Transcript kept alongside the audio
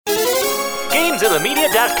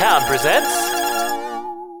GameZillaMedia.com presents...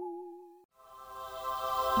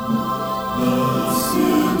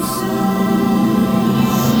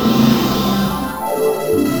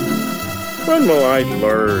 When will I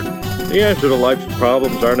learn? The answer to life's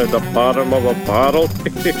problems aren't at the bottom of a bottle.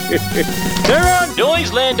 They're on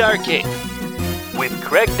Noiseland Arcade with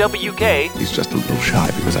Craig WK. He's just a little shy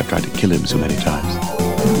because I've tried to kill him so many times.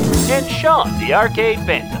 And Sean, the Arcade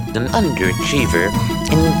Phantom. An underachiever,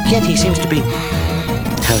 and yet he seems to be,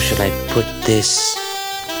 how should I put this,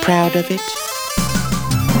 proud of it?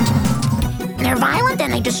 They're violent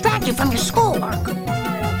and they distract you from your schoolwork.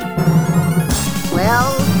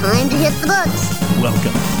 Well, time to hit the books.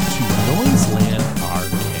 Welcome to Noiseland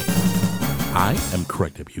Arcade. I am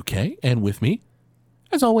Craig WK, and with me,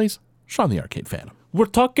 as always, Sean the Arcade Phantom. We're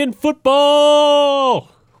talking football!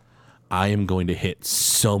 I am going to hit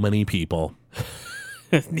so many people,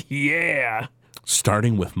 Yeah.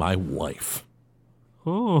 starting with my wife.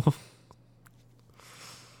 Oh.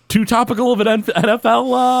 Too topical of an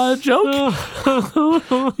NFL joke?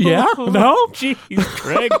 Yeah? No? Jeez,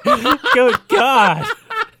 Craig. Good God.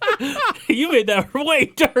 You made that way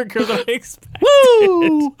darker than I expected.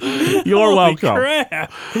 Woo! You're Holy welcome.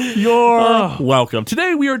 crap. You're welcome.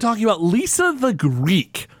 Today we are talking about Lisa the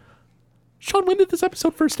Greek. Sean, when did this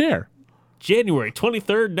episode first air? January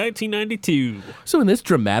 23rd, 1992. So in this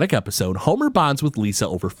dramatic episode, Homer bonds with Lisa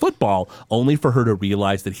over football, only for her to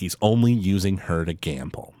realize that he's only using her to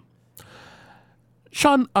gamble.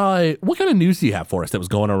 Sean, what kind of news do you have for us that was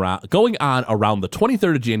going on around the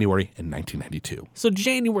 23rd of January in 1992? So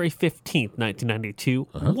January 15th, 1992,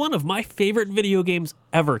 one of my favorite video games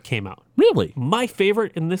ever came out. Really? My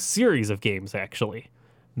favorite in this series of games, actually.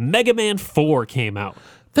 Mega Man 4 came out.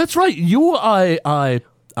 That's right. You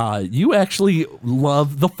actually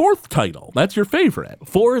love the fourth title. That's your favorite.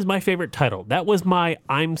 4 is my favorite title. That was my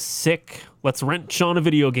I'm sick, let's rent Sean a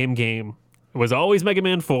video game. It was always Mega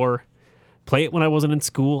Man 4. Play it when I wasn't in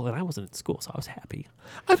school, and I wasn't in school, so I was happy.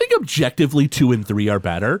 I think objectively 2 and 3 are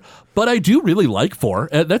better, but I do really like 4.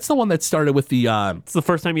 That's the one that started with the... It's the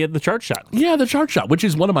first time you had the chart shot. Yeah, the chart shot, which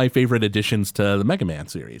is one of my favorite additions to the Mega Man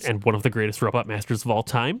series. And one of the greatest robot masters of all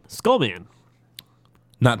time, Skullman.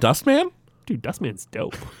 Not Dustman? Dude, Dustman's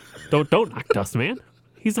dope. Don't knock Dustman.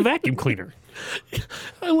 He's a vacuum cleaner.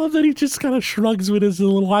 I love that he just kind of shrugs when his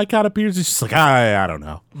little icon appears. He's just like, I don't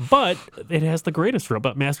know. But it has the greatest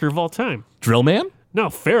robot master of all time. Drill Man? No,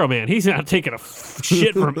 Pharaoh Man. He's not taking a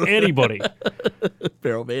shit from anybody.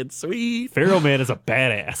 Pharaoh Man, sweet. Pharaoh Man is a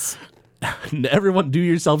badass. Everyone, do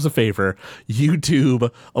yourselves a favor.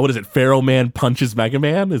 YouTube, what is it? Pharaoh Man punches Mega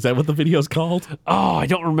Man? Is that what the video's called? Oh, I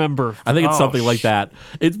don't remember. I think it's something like that.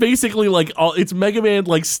 It's basically like it's Mega Man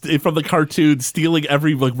like from the cartoon stealing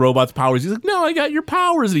every like robot's powers. He's like, "No, I got your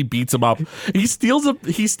powers," and he beats him up. He steals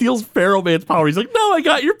Pharaoh Man's power. He's like, "No, I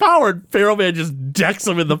got your power." And Pharaoh Man just decks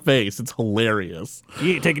him in the face. It's hilarious.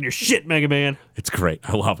 You ain't taking your shit, Mega Man. It's great.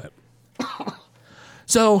 I love it.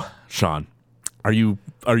 So, Sean, are you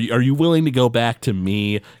willing to go back to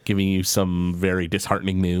me giving you some very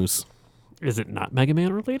disheartening news? Is it not Mega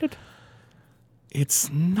Man related?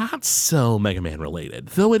 It's not so Mega Man related,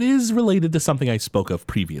 though it is related to something I spoke of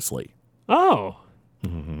previously. Oh.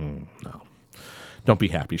 No. Don't be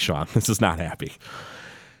happy, Sean. This is not happy.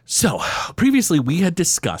 So, previously we had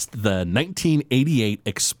discussed the 1988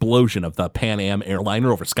 explosion of the Pan Am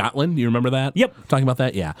airliner over Scotland. Do you remember that? Yep. Talking about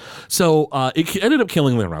that? Yeah. So, it ended up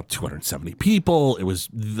killing around 270 people. It was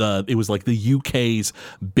like the UK's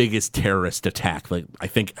biggest terrorist attack, like I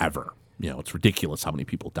think ever. You know, it's ridiculous how many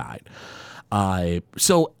people died.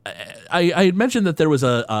 So I had mentioned that there was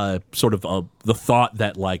a sort of the thought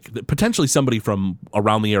that like potentially somebody from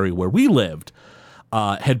around the area where we lived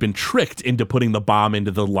had been tricked into putting the bomb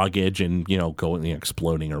into the luggage and, going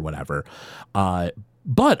exploding or whatever.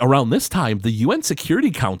 But around this time, the UN Security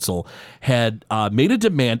Council had made a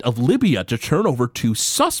demand of Libya to turn over 2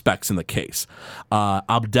 suspects in the case,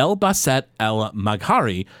 Abdel Basset El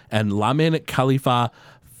Maghari and Lamin Khalifa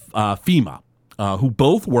Fima. Who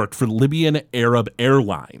both worked for Libyan Arab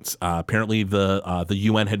Airlines. Apparently, the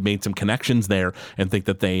UN had made some connections there and think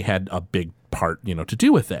that they had a big part, to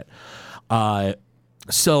do with it.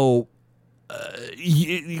 So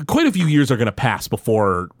quite a few years are going to pass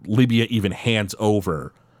before Libya even hands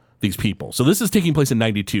over these people. So this is taking place in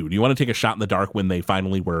 92. Do you want to take a shot in the dark when they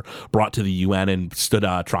finally were brought to the UN and stood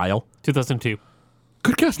trial? 2002.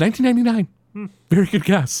 Good guess, 1999. Very good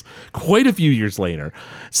guess. Quite a few years later.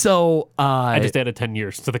 So I just added 10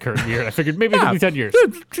 years to the current year. I figured maybe it'll be 10 years.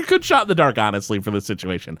 Good shot in the dark, honestly, for this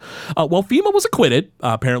situation. Well, FEMA was acquitted.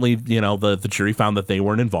 Apparently, the jury found that they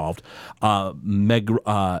weren't involved.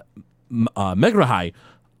 Megrahi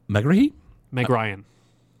Meg Ryan.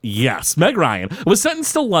 Yes, Meg Ryan was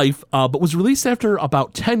sentenced to life, but was released after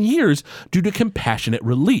about 10 years due to compassionate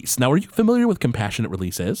release. Now, are you familiar with compassionate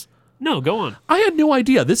release is? No, go on. I had no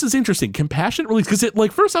idea. This is interesting. Compassionate release, because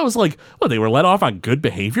first I was like, well, they were let off on good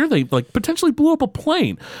behavior. They potentially blew up a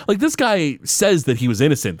plane. Like, this guy says that he was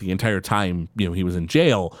innocent the entire time, he was in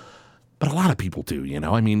jail, but a lot of people do,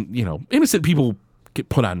 I mean, innocent people get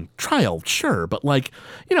put on trial, sure, but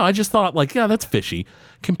I just thought yeah, that's fishy.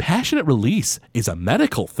 Compassionate release is a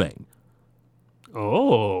medical thing.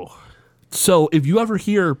 Oh. So if you ever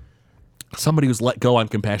hear somebody who's let go on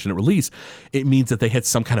compassionate release, it means that they had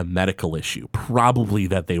some kind of medical issue, probably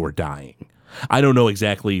that they were dying. I don't know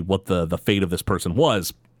exactly what the fate of this person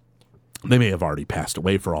was. They may have already passed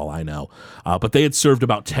away for all I know, but they had served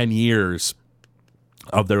about 10 years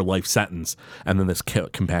of their life sentence, and then this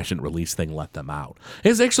compassionate release thing let them out. It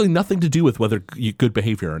has actually nothing to do with whether you good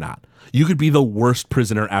behavior or not. You could be the worst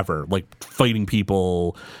prisoner ever, fighting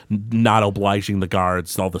people, not obliging the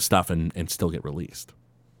guards, all the stuff, and still get released.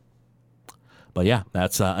 But yeah,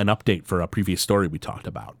 that's an update for a previous story we talked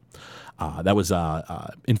about. That was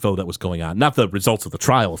info that was going on. Not the results of the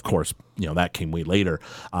trial, of course. That came way later.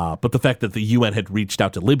 But the fact that the UN had reached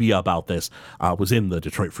out to Libya about this was in the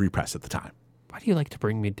Detroit Free Press at the time. Why do you like to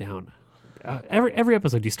bring me down? Every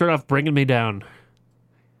episode, you start off bringing me down.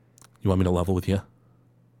 You want me to level with you?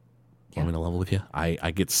 Want me to level with you?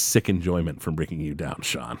 I get sick enjoyment from bringing you down,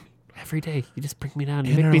 Sean. Every day, you just bring me down.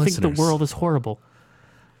 You And make our me listeners. think the world is horrible.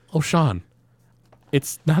 Oh, Sean,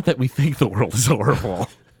 it's not that we think the world is horrible.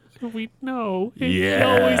 We know. It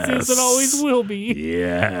always is and always will be.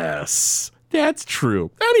 Yes, that's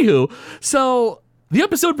true. Anywho, so the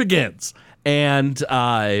episode begins. And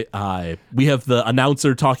we have the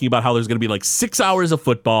announcer talking about how there's going to be 6 hours of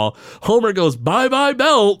football. Homer goes, bye-bye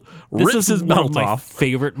belt, rips This is his one belt of my off.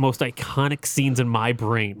 favorite, most iconic scenes in my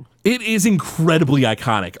brain. It is incredibly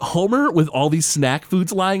iconic. Homer with all these snack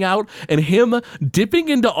foods lying out and him dipping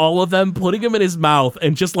into all of them, putting them in his mouth,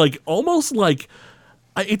 and just it's almost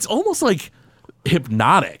like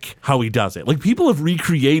hypnotic how he does it. People have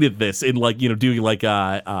recreated this in doing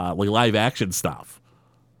live action stuff.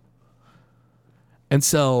 And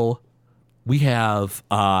so we have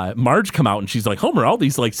Marge come out and she's like, Homer, all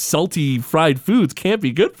these salty fried foods can't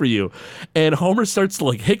be good for you. And Homer starts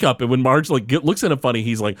to hiccup. And when Marge looks at him funny,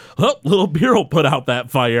 he's like, oh, little beer will put out that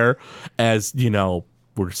fire. As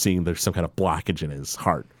we're seeing there's some kind of blockage in his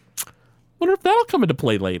heart. Wonder if that'll come into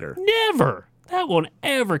play later. Never. That won't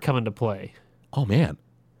ever come into play. Oh man,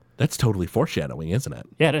 that's totally foreshadowing, isn't it?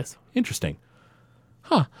 Yeah, it is. Interesting.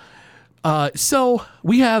 Huh. So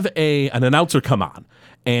we have an announcer come on,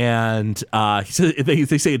 and they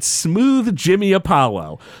say it's Smooth Jimmy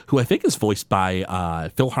Apollo, who I think is voiced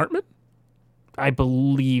by Phil Hartman. I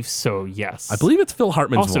believe so, yes. I believe it's Phil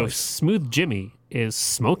Hartman's Also, voice. Smooth Jimmy is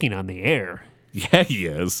smoking on the air. Yeah, he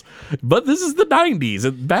is. But this is the 90s,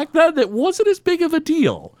 and back then it wasn't as big of a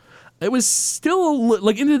deal. It was still,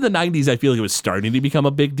 into the 90s, I feel like it was starting to become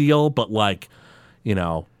a big deal, but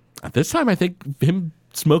at this time, I think him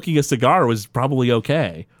smoking a cigar was probably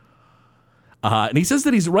okay. And he says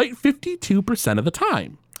that he's right 52% of the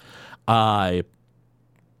time.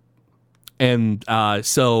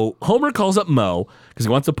 So Homer calls up Moe because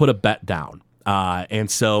he wants to put a bet down. And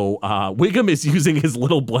so Wiggum is using his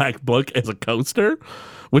little black book as a coaster,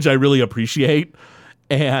 which I really appreciate.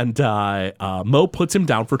 And Moe puts him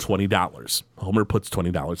down for $20. Homer puts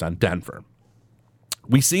 $20 on Denver.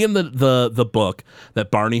 We see in the book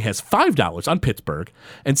that Barney has $5 on Pittsburgh,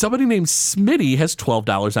 and somebody named Smitty has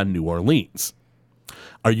 $12 on New Orleans.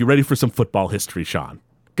 Are you ready for some football history, Sean?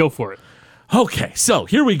 Go for it. Okay, so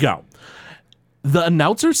here we go. The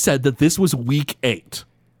announcer said that this was week 8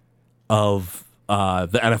 of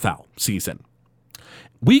the NFL season.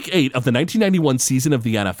 Week 8 of the 1991 season of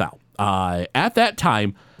the NFL. At that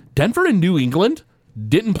time, Denver and New England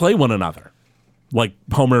didn't play one another, like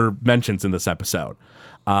Homer mentions in this episode.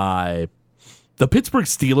 The Pittsburgh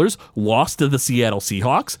Steelers lost to the Seattle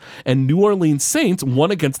Seahawks, and New Orleans Saints won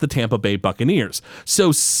against the Tampa Bay Buccaneers.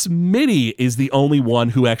 So Smitty is the only one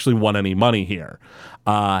who actually won any money here.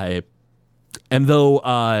 And though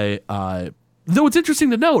it's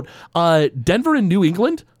interesting to note, Denver and New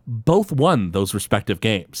England both won those respective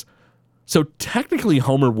games. So technically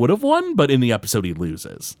Homer would have won, but in the episode he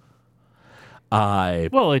loses.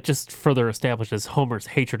 Well, it just further establishes Homer's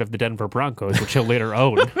hatred of the Denver Broncos, which he'll later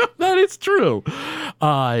own. That is true.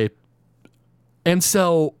 And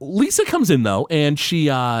so Lisa comes in, though, and she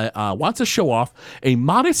wants to show off a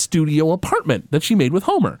modest studio apartment that she made with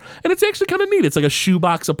Homer. And it's actually kind of neat. It's like a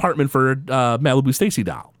shoebox apartment for Malibu Stacy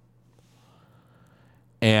doll.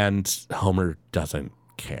 And Homer doesn't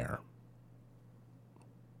care.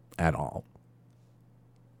 at all.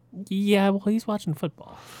 Yeah, well, he's watching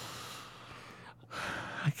football.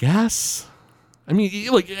 I guess. I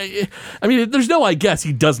mean, like, there's no I guess.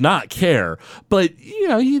 He does not care. But,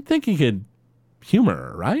 you'd think he could humor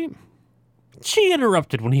her, right? She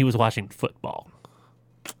interrupted when he was watching football.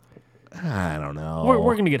 I don't know.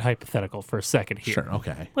 We're going to get hypothetical for a second here. Sure,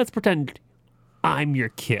 okay. Let's pretend I'm your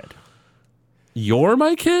kid. You're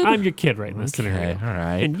my kid? I'm your kid right in this scenario. All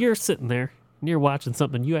right. And you're sitting there, and you're watching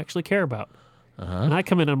something you actually care about. And I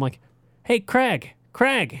come in and I'm like, hey, Craig,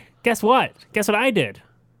 guess what? Guess what I did?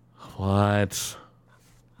 What?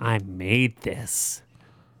 I made this.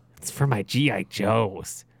 It's for my G.I.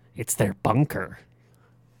 Joes. It's their bunker.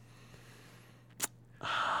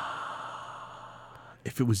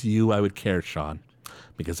 If it was you, I would care, Sean,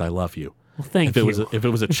 because I love you. Well, thank you. If it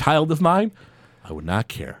was a child of mine, I would not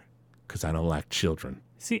care, because I don't like children.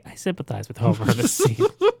 See, I sympathize with Homer in this scene.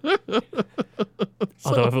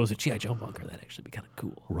 Although if it was a G.I. Joe bunker, that'd actually be kind of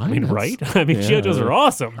cool. Right? I mean, right? I mean, G.I. Joes are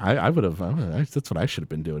awesome. I would have. That's what I should have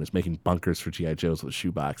been doing, is making bunkers for G.I. Joes with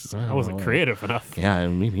shoe boxes. I wasn't creative enough. Yeah,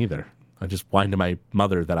 me neither. I just whined to my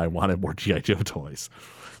mother that I wanted more G.I. Joe toys.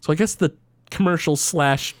 So I guess the commercial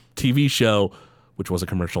 / TV show, which was a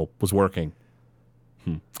commercial, was working.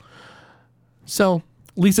 So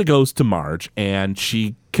Lisa goes to Marge and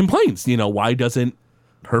she complains, why doesn't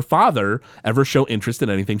her father ever show interest in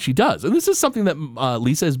anything she does? And this is something that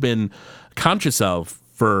Lisa has been conscious of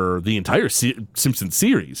for the entire Simpsons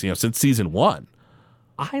series, since season 1.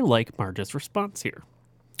 I like Marge's response here.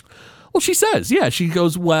 Well, she says, she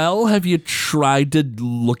goes, well, have you tried to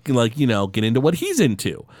look like, get into what he's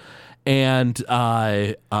into? And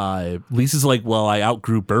Lisa's like, well, I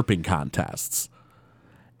outgrew burping contests.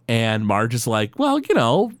 And Marge is like, well,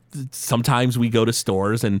 sometimes we go to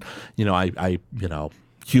stores and, I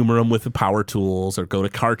humor them with the power tools or go to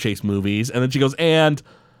car chase movies. And then she goes, and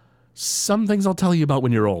some things I'll tell you about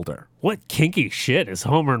when you're older. What kinky shit is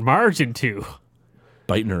Homer and Marge into?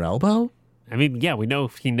 Biting her elbow? I mean, yeah, we know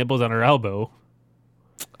he nibbles on her elbow.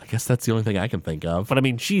 I guess that's the only thing I can think of. But I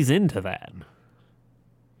mean, she's into that.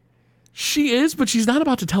 She is, but she's not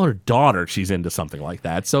about to tell her daughter she's into something like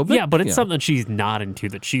that. So, yeah, but it's something she's not into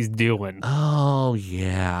that she's doing. Oh,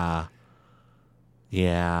 yeah.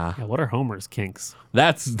 Yeah. Yeah, what are Homer's kinks?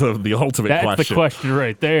 That's the ultimate question. That's the question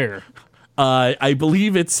right there. I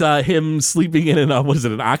believe it's him sleeping in an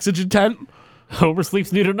oxygen tent? Homer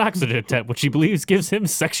sleeps near an oxygen tent, which he believes gives him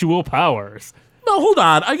sexual powers. No, hold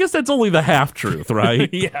on. I guess that's only the half-truth, right?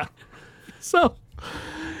 Yeah. So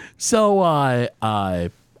I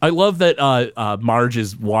love that Marge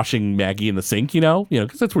is washing Maggie in the sink,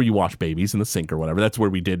 because that's where you wash babies, in the sink or whatever. That's where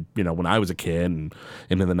we did, when I was a kid and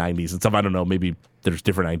in the 90s and stuff. I don't know, maybe there's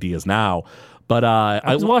different ideas now. But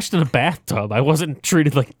I was washed in a bathtub. I wasn't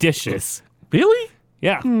treated like dishes. Really?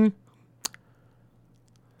 Yeah.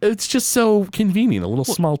 It's just so convenient, a little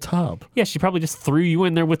small tub. Yeah, she probably just threw you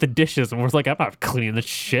in there with the dishes and was like, I'm not cleaning this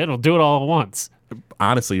shit. I'll do it all at once.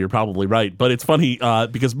 Honestly, you're probably right. But it's funny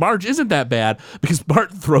because Marge isn't that bad, because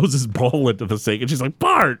Bart throws his bowl into the sink and she's like,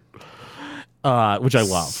 Bart! Which I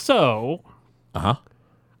love. So, I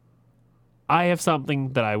have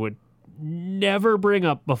something that I would never bring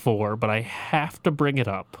up before, but I have to bring it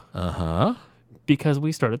up. Because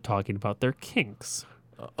we started talking about their kinks.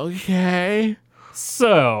 Okay.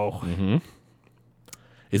 So.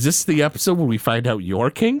 Is this the episode where we find out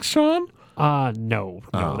your kinks, Sean? No,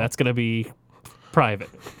 that's going to be private.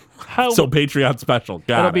 So Patreon special.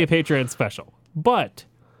 That'll be a Patreon special. But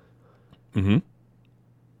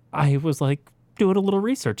I was like doing a little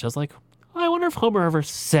research. I was like, I wonder if Homer ever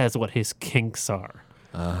says what his kinks are.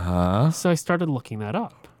 So I started looking that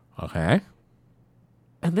up. Okay.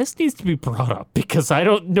 And this needs to be brought up because I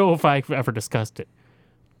don't know if I've ever discussed it.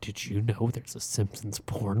 Did you know there's a Simpsons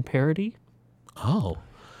porn parody? Oh.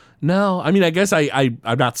 No, I mean, I guess I'm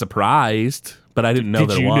not surprised, but I didn't know there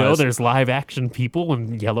was. Did you know there's live action people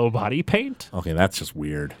in yellow body paint? Okay, that's just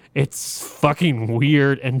weird. It's fucking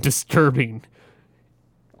weird and disturbing.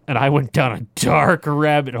 And I went down a dark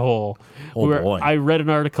rabbit hole. Boy. I read an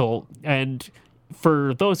article, and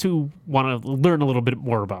for those who want to learn a little bit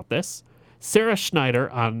more about this, Sarah Schneider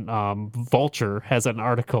on Vulture has an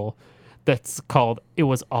article that's called "It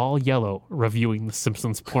Was All Yellow," reviewing the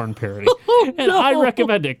Simpsons porn parody. And I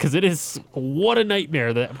recommend it because it is what a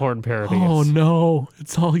nightmare that porn parody is. Oh no,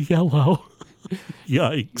 it's all yellow.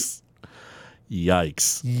 Yikes.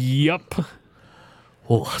 Yep.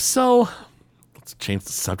 Well, so let's change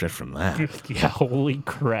the subject from that. Yeah, holy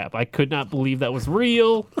crap. I could not believe that was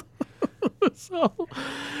real. So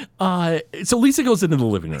Lisa goes into the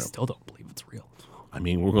living room. I still don't believe it's real. I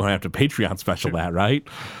mean, we're going to have to Patreon special that, right?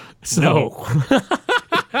 No.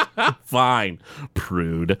 Fine,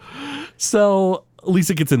 prude. So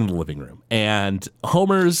Lisa gets into the living room, and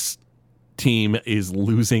Homer's team is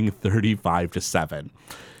losing 35-7.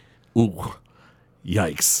 Ooh,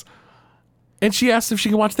 yikes. And she asks if she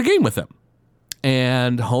can watch the game with him.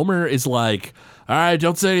 And Homer is like, all right,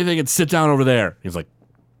 don't say anything and sit down over there. He's like,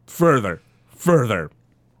 further.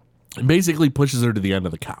 And basically pushes her to the end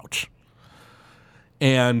of the couch.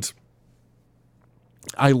 And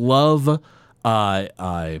I love,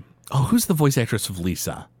 who's the voice actress of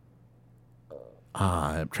Lisa?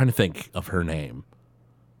 I'm trying to think of her name.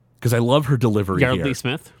 Because I love her delivery here. Yardley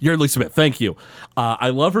Smith. Yardley Smith, thank you. I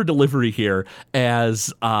love her delivery here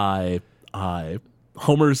as Homer's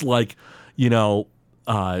like,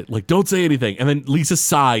 like, don't say anything. And then Lisa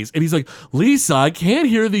sighs, and he's like, Lisa, I can't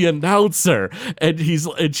hear the announcer. And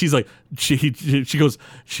she's like, she goes,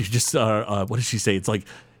 what did she say? It's like,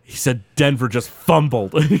 he said Denver just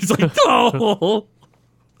fumbled. And he's like, no.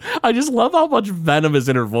 I just love how much venom is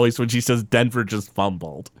in her voice when she says Denver just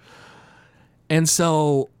fumbled. And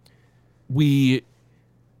so we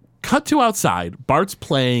cut to outside. Bart's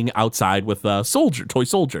playing outside with toy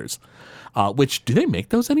soldiers. Which, do they make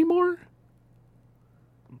those anymore?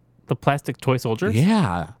 The plastic toy soldiers?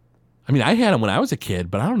 Yeah. I mean, I had them when I was a kid,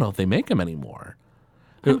 but I don't know if they make them anymore.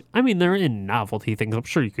 I mean, they're in novelty things. I'm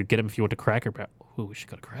sure you could get them if you went to Cracker Barrel. Ooh, we should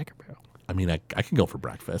go to Cracker Barrel. I mean, I can go for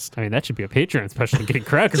breakfast. I mean, that should be a Patreon special, getting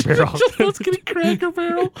Cracker Barrel. Let's get Cracker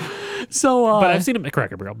Barrel. So, but I've seen them at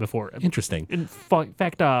Cracker Barrel before. Interesting. In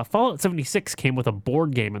fact, Fallout 76 came with a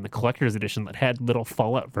board game in the collector's edition that had little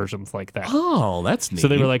Fallout versions like that. Oh, that's neat. So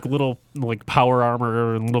they were like little power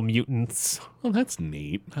armor and little mutants. Oh, that's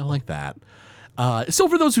neat. I like that. So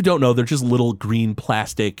for those who don't know, they're just little green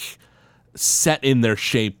plastic set in their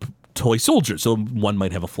shape toy soldiers. So one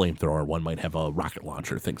might have a flamethrower, one might have a rocket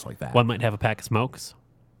launcher, things like that. One might have a pack of smokes.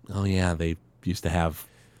 Oh, yeah, they used to have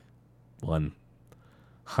one.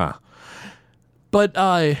 Huh. But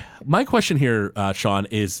my question here, Sean,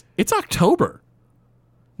 is it's October.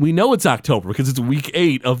 We know it's October because it's week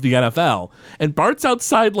 8 of the NFL, and Bart's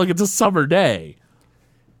outside like it's a summer day.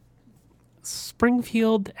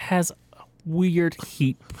 Springfield has weird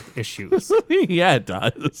heat issues. Yeah, it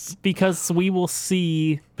does. Because we will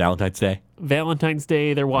see Valentine's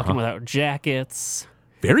Day, they're walking without jackets.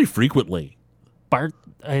 Very frequently. Bart,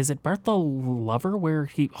 is it Bart the Lover where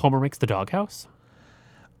Homer makes the doghouse?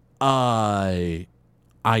 I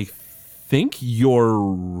think you're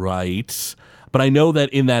right. But I know that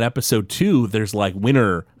in that episode, too, there's like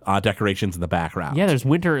winter decorations in the background. Yeah, there's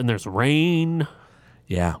winter and there's rain.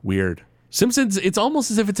 Yeah, weird. Simpsons, it's almost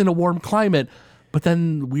as if it's in a warm climate, but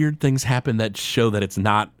then weird things happen that show that it's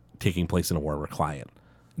not taking place in a warmer climate.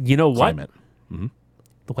 You know what? Climate. Mm-hmm.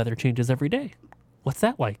 The weather changes every day. What's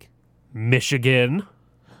that like? Michigan.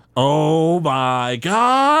 Oh, my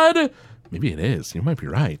God. Maybe it is. You might be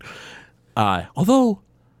right. Although,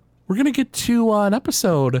 we're going to get to an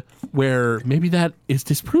episode where maybe that is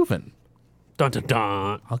disproven. Dun, dun,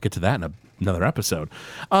 dun. I'll get to that in another episode.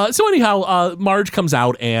 So anyhow, Marge comes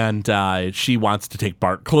out and she wants to take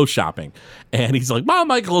Bart clothes shopping. And he's like, Mom,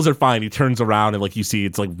 my clothes are fine. He turns around and like you see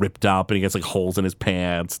it's like ripped up and he gets like holes in his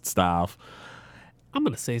pants and stuff. I'm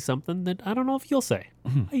going to say something that I don't know if you'll say.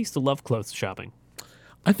 I used to love clothes shopping.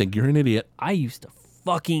 I think you're an idiot. I used to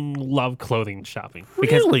fucking love clothing shopping.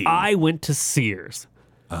 Because Really? I went to Sears.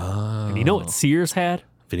 And you know what Sears had?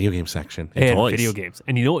 Video game section. They had toys. video games.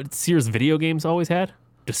 And you know what Sears video games always had?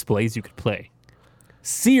 Displays you could play.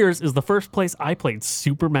 Sears is the first place I played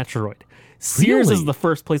Super Metroid. Sears Really? is the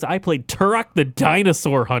first place I played Turok the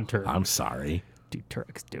Dinosaur Hunter. I'm sorry. Dude,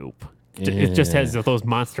 Turok's dope. It just has those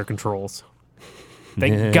monster controls.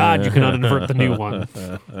 Thank God you can uninvert the new one.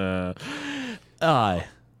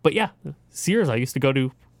 But yeah, Sears I used to go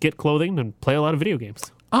to get clothing and play a lot of video games.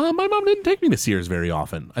 My mom didn't take me to Sears very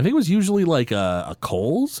often. I think it was usually like a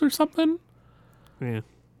Kohl's or something. Yeah.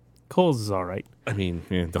 Kohl's is all right. I mean,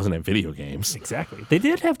 it doesn't have video games. Exactly. They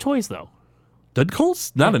did have toys, though. Did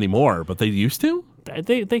Kohl's? Not anymore, but they used to?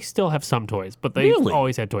 They still have some toys, but they Really?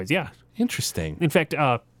 always had toys, yeah. Interesting. In fact,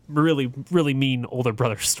 really, really mean older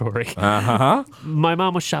brother story. Uh-huh. My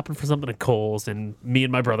mom was shopping for something at Kohl's, and me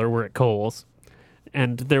and my brother were at Kohl's,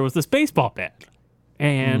 and there was this baseball bat.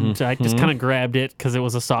 And I just kind of grabbed it because it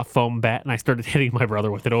was a soft foam bat, and I started hitting my brother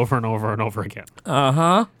with it over and over and over again.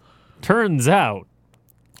 Uh-huh. Turns out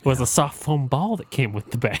it was a soft foam ball that came with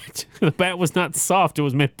the bat. The bat was not soft, it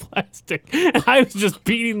was made of plastic. And I was just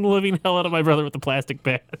beating the living hell out of my brother with the plastic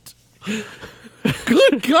bat.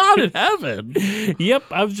 Good God in heaven. Yep,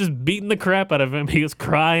 I was just beating the crap out of him. He was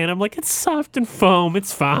crying. I'm like, it's soft and foam.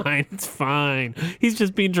 It's fine. It's fine. He's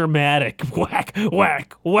just being dramatic. Whack,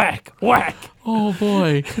 whack, whack, whack. Oh,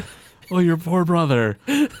 boy. Oh, your poor brother.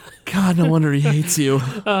 God, no wonder he hates you.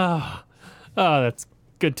 Oh, that's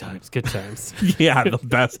good times. Good times. Yeah, the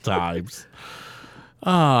best times.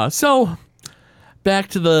 So back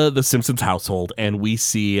to the Simpsons household, and we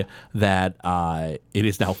see that it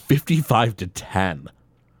is now 55-10.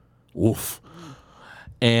 Oof.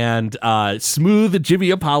 And smooth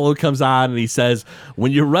Jimmy Apollo comes on, and he says,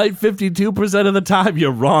 when you're right 52% of the time,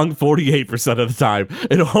 you're wrong 48% of the time.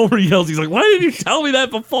 And Homer yells, he's like, why didn't you tell me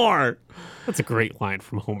that before? That's a great line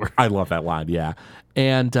from Homer. I love that line, yeah.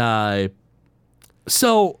 And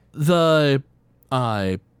so the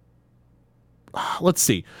let's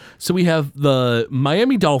see. So we have the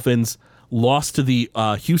Miami Dolphins lost to the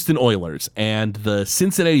Houston Oilers, and the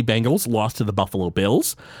Cincinnati Bengals lost to the Buffalo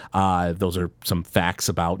Bills. Those are some facts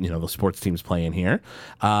about the sports teams playing here.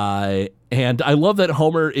 And I love that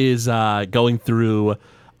Homer is going through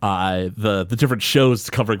the different shows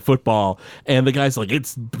covering football, and the guy's like,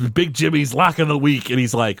 it's Big Jimmy's lock of the week, and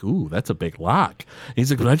he's like, ooh, that's a big lock. And he's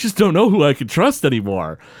like, but I just don't know who I can trust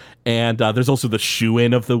anymore. And there's also the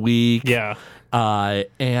shoe-in of the week. Yeah.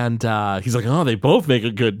 And he's like, oh, they both make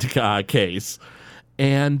a good case.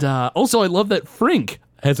 And also, I love that Frink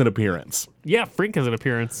has an appearance. Yeah, Frink has an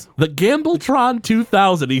appearance. The Gambletron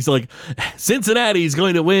 2000. He's like, Cincinnati's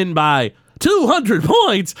going to win by 200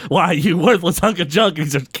 points. Why, you worthless hunk of junk.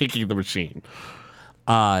 He's just kicking the machine.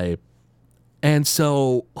 And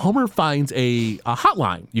so Homer finds a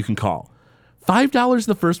hotline you can call. $5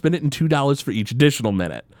 the first minute and $2 for each additional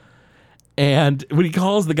minute. And when he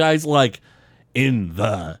calls, the guy's like, in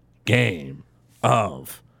the game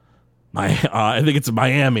of I think it's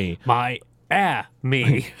Miami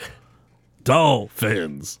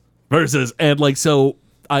Dolphins versus, and like, so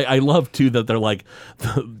I love too that they're like,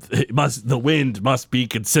 the wind must be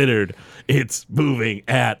considered. It's moving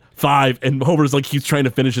at 5, and Homer's like, he's trying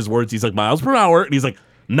to finish his words. He's like, miles per hour, and he's like,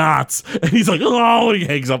 knots, and he's like, oh, he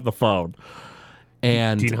hangs up the phone.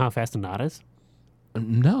 And do you know how fast a knot is?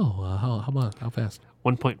 No, how fast?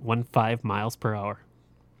 1.15 miles per hour.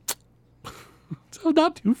 So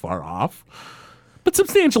not too far off, but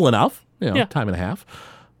substantial enough. Yeah. Time and a half.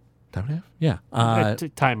 Yeah.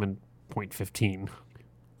 Time and 0.15.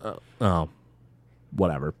 Oh,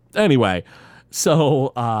 whatever. Anyway,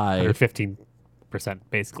 so 15%,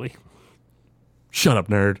 basically. Shut up,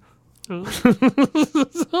 nerd.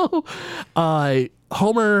 So,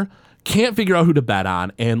 Homer can't figure out who to bet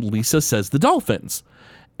on, and Lisa says the Dolphins.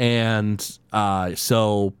 And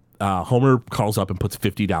so Homer calls up and puts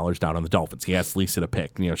 $50 down on the Dolphins. He asks Lisa to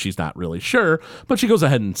pick. She's not really sure, but she goes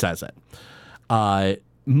ahead and says it.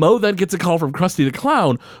 Mo then gets a call from Krusty the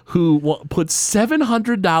Clown, who puts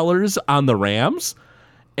 $700 on the Rams,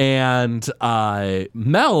 and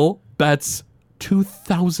Mel bets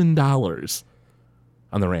 $2,000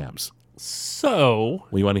 on the Rams. So,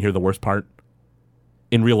 well, you want to hear the worst part?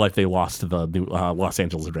 In real life, they lost to the Los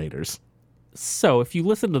Angeles Raiders. So, if you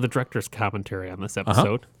listen to the director's commentary on this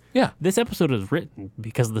episode, yeah, this episode is written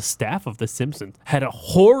because the staff of The Simpsons had a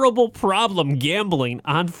horrible problem gambling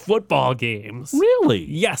on football games. Really?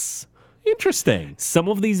 Yes. Interesting. Some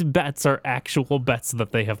of these bets are actual bets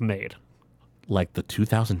that they have made. Like the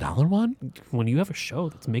 $2,000 one? When you have a show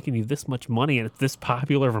that's making you this much money and it's this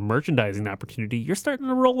popular of a merchandising opportunity, you're starting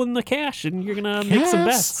to roll in the cash and you're going to make some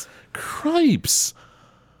bets. Cripes.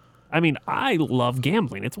 I mean, I love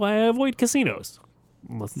gambling. It's why I avoid casinos.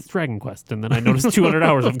 Unless it's Dragon Quest. And then I notice 200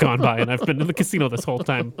 hours have gone by and I've been in the casino this whole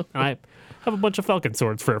time. And I have a bunch of Falcon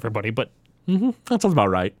swords for everybody, but... That sounds about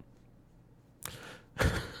right.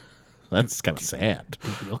 That's kind of sad. Do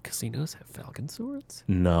real casinos have Falcon swords?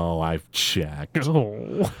 No, I've checked.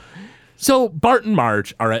 Oh. So Bart and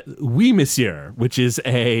Marge are at Oui Monsieur, which is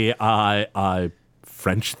a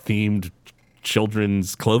French-themed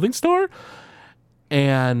children's clothing store.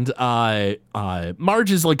 And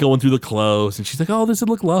Marge is like going through the clothes, and she's like, "Oh, this would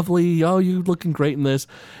look lovely. Oh, you looking great in this."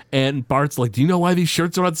 And Bart's like, "Do you know why these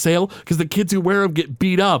shirts are on sale? Because the kids who wear them get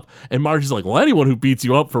beat up." And Marge is like, "Well, anyone who beats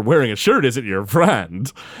you up for wearing a shirt isn't your friend."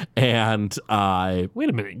 And wait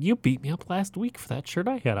a minute, you beat me up last week for that shirt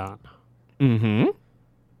I had on. Mm-hmm.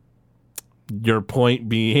 Your point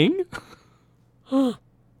being?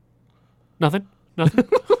 Nothing.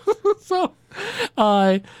 So,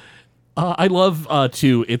 I love,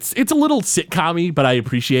 too, it's a little sitcom-y, but I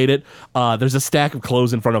appreciate it. There's a stack of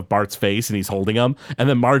clothes in front of Bart's face, and he's holding them. And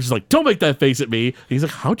then Marge is like, "Don't make that face at me." And he's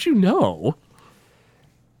like, "How'd you know?"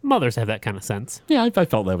 Mothers have that kind of sense. Yeah, I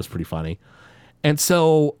felt that was pretty funny. And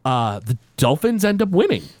so the Dolphins end up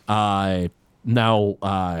winning. Now,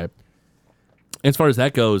 as far as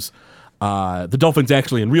that goes, the Dolphins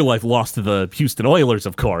actually in real life lost to the Houston Oilers,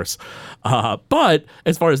 of course. But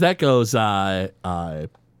as far as that goes,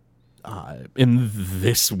 in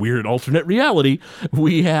this weird alternate reality,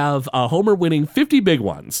 we have Homer winning 50 big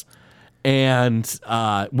ones. And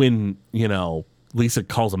when, Lisa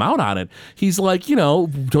calls him out on it, he's like,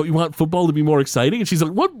 don't you want football to be more exciting? And she's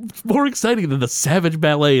like, what's more exciting than the savage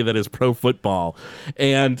ballet that is pro football?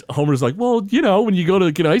 And Homer's like, well, when you go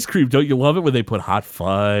to get ice cream, don't you love it when they put hot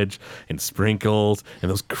fudge and sprinkles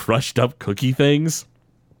and those crushed up cookie things?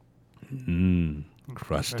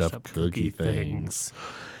 Crushed up cookie things.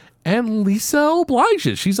 And Lisa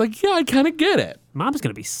obliges. She's like, yeah, I kind of get it. Mom's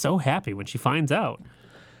going to be so happy when she finds out.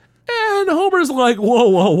 And Homer's like,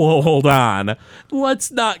 whoa, hold on.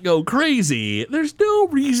 Let's not go crazy. There's no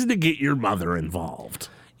reason to get your mother involved.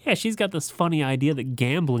 Yeah, she's got this funny idea that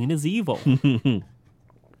gambling is evil. Even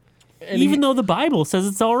though the Bible says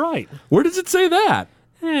it's all right. Where does it say that?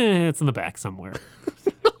 It's in the back somewhere.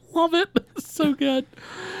 Love it. So good.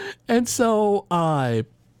 And so, Marge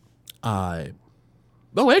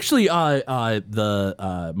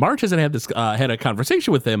hasn't had had a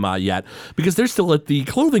conversation with him yet because they're still at the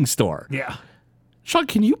clothing store. Yeah. Sean,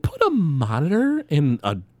 can you put a monitor in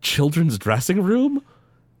a children's dressing room?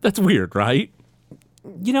 That's weird, right?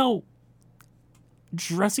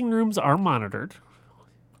 Dressing rooms are monitored.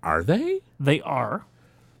 Are they? They are.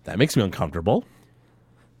 That makes me uncomfortable.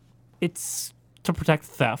 It's to protect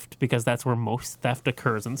theft because that's where most theft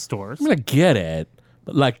occurs in stores. I mean, I get it.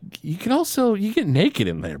 But, you get naked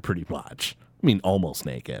in there pretty much. I mean, almost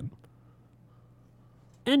naked.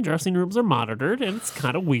 And dressing rooms are monitored, and it's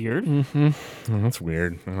kind of weird. Mm-hmm. That's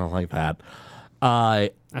weird. I don't like that. I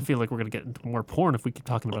feel like we're going to get into more porn if we keep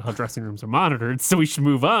talking about how dressing rooms are monitored, so we should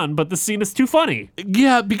move on, but the scene is too funny.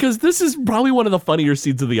 Yeah, because this is probably one of the funnier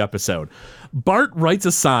scenes of the episode. Bart writes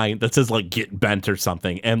a sign that says, get bent or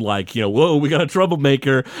something, and whoa, we got a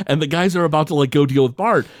troublemaker, and the guys are about to, go deal with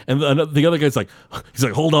Bart, and the other guy's he's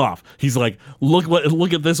like, hold off. He's like,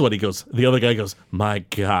 look at this one. The other guy goes, my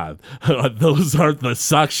God, those aren't the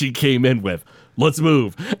socks she came in with. Let's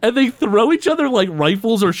move. And they throw each other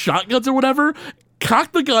rifles or shotguns or whatever,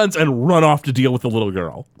 cock the guns, and run off to deal with the little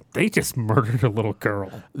girl. They just murdered a little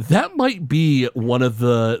girl. That might be one of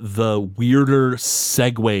the weirder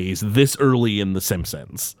segues this early in The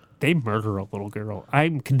Simpsons. They murder a little girl.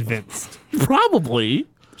 I'm convinced. Probably.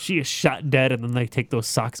 She is shot dead, and then they take those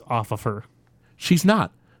socks off of her. She's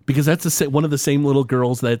not. Because that's one of the same little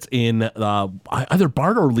girls that's in either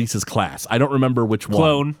Bart or Lisa's class. I don't remember which one.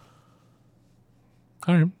 Clone.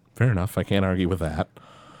 All right, fair enough. I can't argue with that.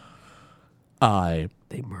 They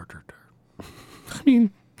murdered her. I mean,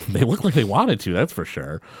 they look like they wanted to, that's for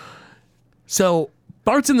sure. So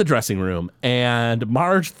Bart's in the dressing room, and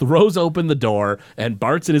Marge throws open the door, and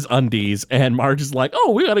Bart's in his undies, and Marge is like,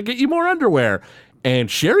 oh, we got to get you more underwear. And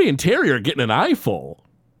Sherry and Terry are getting an eyeful.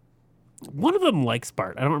 One of them likes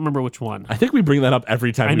Bart. I don't remember which one. I think we bring that up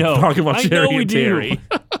every time we talk about Sherry and Terry.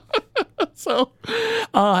 So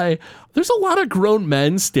there's a lot of grown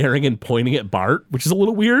men staring and pointing at Bart, which is a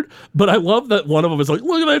little weird, but I love that one of them is like,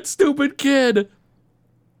 look at that stupid kid.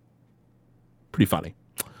 Pretty funny.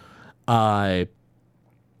 Marge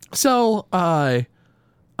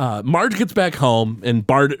gets back home, and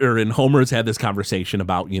Homer's had this conversation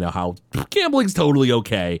about, how gambling's totally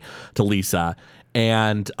okay to Lisa.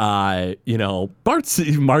 And, Marge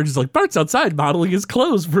is like, Bart's outside modeling his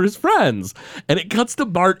clothes for his friends. And it cuts to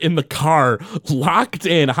Bart in the car, locked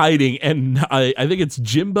in, hiding. And I think it's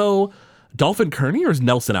Jimbo Dolphin Kearney, or is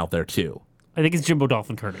Nelson out there too? I think it's Jimbo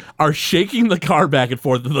Dolphin Kearney. Are shaking the car back and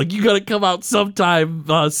forth. They're like, you got to come out sometime,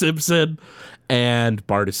 Simpson. And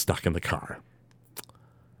Bart is stuck in the car.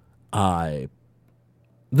 The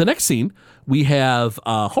next scene, we have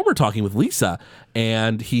Homer talking with Lisa,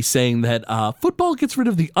 and he's saying that football gets rid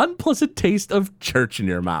of the unpleasant taste of church in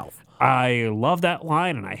your mouth. I love that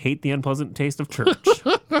line, and I hate the unpleasant taste of church.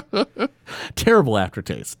 Terrible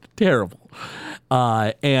aftertaste. Terrible.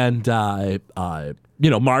 Marge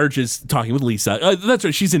is talking with Lisa. That's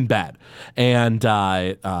right. She's in bed. And,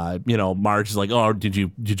 Marge is like, oh, did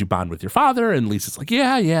you bond with your father? And Lisa's like,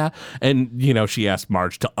 yeah. And, she asked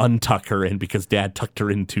Marge to untuck her in because Dad tucked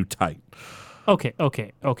her in too tight.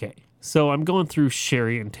 Okay. So I'm going through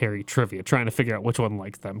Sherry and Terry trivia, trying to figure out which one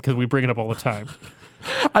likes them, because we bring it up all the time.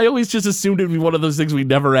 I always just assumed it'd be one of those things we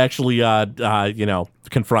never actually,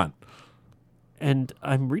 confront. And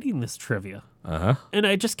I'm reading this trivia. Uh-huh. And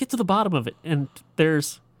I just get to the bottom of it, and they're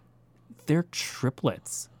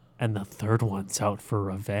triplets, and the third one's out for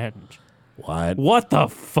revenge. What? What the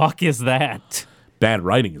fuck is that? Bad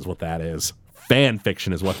writing is what that is. Fan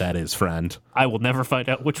fiction is what that is, friend. I will never find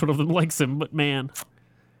out which one of them likes him, but man.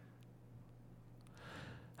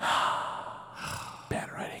 Bad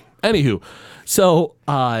writing. Anywho, so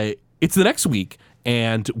it's the next week,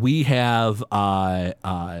 and we have Homer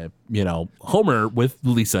with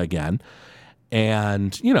Lisa again.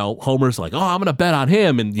 And, Homer's like, oh, I'm going to bet on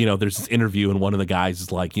him. And, there's this interview, and one of the guys is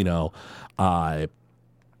like, like,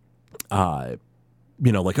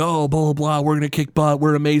 oh, blah, blah, blah, we're going to kick butt,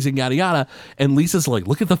 we're amazing, yada, yada. And Lisa's like,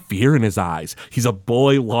 look at the fear in his eyes. He's a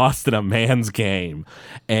boy lost in a man's game.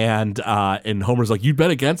 And Homer's like, you bet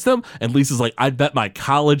against him? And Lisa's like, I'd bet my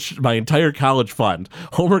entire college fund.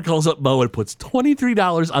 Homer calls up Mo and puts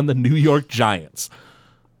 $23 on the New York Giants,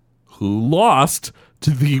 who lost to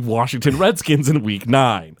the Washington Redskins in Week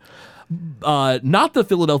 9. Not the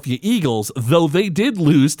Philadelphia Eagles, though they did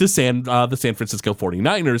lose to the San Francisco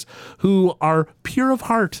 49ers, who are pure of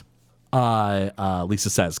heart, Lisa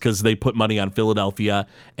says, because they put money on Philadelphia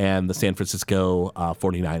and the San Francisco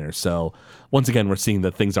 49ers. So once again, we're seeing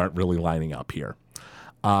that things aren't really lining up here.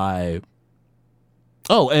 No,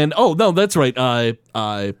 that's right.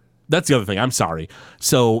 That's the other thing. I'm sorry.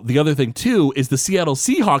 So the other thing, too, is the Seattle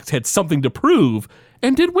Seahawks had something to prove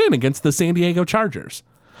and did win against the San Diego Chargers.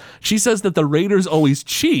 She says that the Raiders always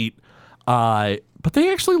cheat, but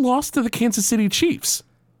they actually lost to the Kansas City Chiefs.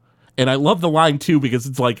 And I love the line, too, because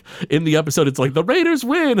it's like, in the episode, it's like, the Raiders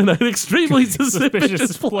win in an extremely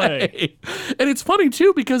suspicious play. And it's funny,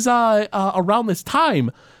 too, because around this time,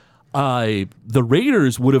 the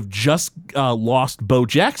Raiders would have just lost Bo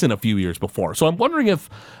Jackson a few years before. So I'm wondering if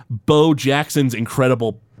Bo Jackson's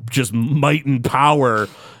incredible just might and power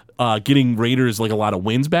getting Raiders like a lot of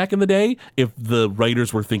wins back in the day, if the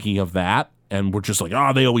Raiders were thinking of that and were just like,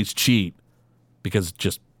 they always cheat because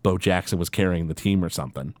just Bo Jackson was carrying the team or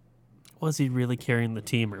something. Was he really carrying the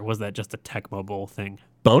team, or was that just a Tecmo Bowl thing?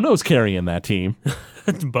 Bono's carrying that team.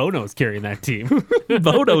 Bono's carrying that team.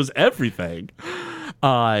 Bono's everything.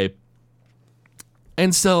 And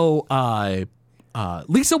so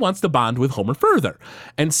Lisa wants to bond with Homer further.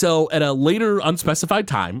 And so at a later unspecified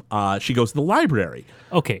time, she goes to the library.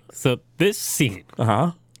 Okay, so this scene.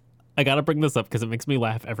 Uh-huh. I got to bring this up because it makes me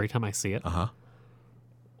laugh every time I see it. Uh-huh.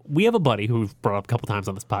 We have a buddy who we've brought up a couple times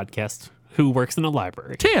on this podcast who works in a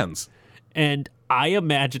library. Tans. And I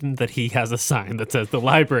imagine that he has a sign that says the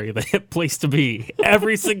library, the hip place to be,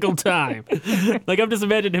 every single time. Like, I'm just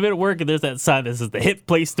imagining him at work and there's that sign that says the hip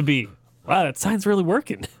place to be. Wow, that sign's really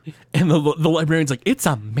working. And the librarian's like, it's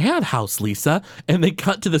a madhouse, Lisa. And they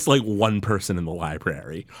cut to this like one person in the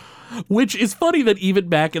library, which is funny that even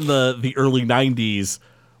back in the early 90s,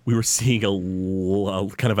 we were seeing a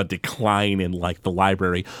kind of a decline in like the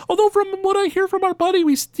library. Although from what I hear from our buddy,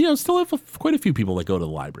 we still have quite a few people that go to the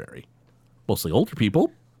library. Mostly older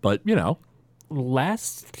people, but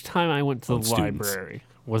Last time I went to the students. library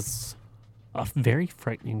was a very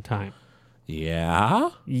frightening time. Yeah?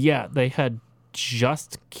 Yeah, they had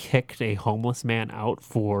just kicked a homeless man out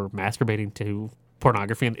for masturbating to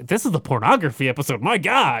pornography. And this is the pornography episode. My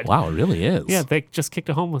God. Wow, it really is. Yeah, they just kicked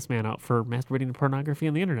a homeless man out for masturbating to pornography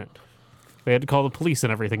on the internet. They had to call the police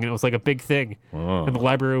and everything, and it was like a big thing. Oh. And the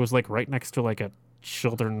library was like right next to like a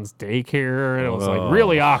children's daycare, and it was like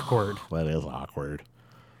really awkward. That is awkward.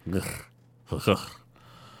 Ugh.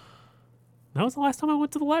 That was the last time I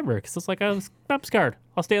went to the library because it's like I'm scared.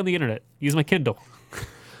 I'll stay on the internet, use my Kindle.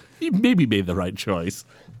 You maybe made the right choice.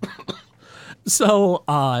 So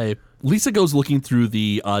Lisa goes looking through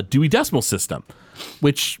the Dewey Decimal System,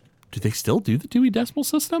 which, do they still do the Dewey Decimal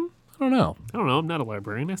System? I don't know. I don't know. I'm not a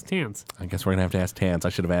librarian. Ask Tans. I guess we're going to have to ask Tans. I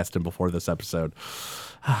should have asked him before this episode.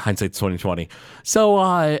 Hindsight's 2020.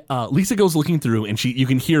 So Lisa goes looking through, and you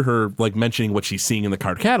can hear her like mentioning what she's seeing in the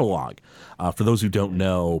card catalog. For those who don't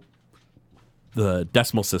know, the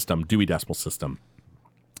decimal system, Dewey Decimal System,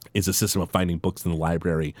 is a system of finding books in the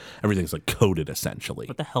library. Everything's like coded, essentially.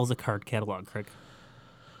 What the hell's a card catalog, Craig?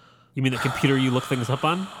 You mean the computer you look things up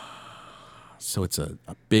on? So it's a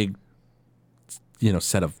big,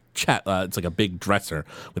 set of chat. It's like a big dresser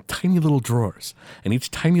with tiny little drawers, and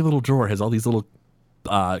each tiny little drawer has all these little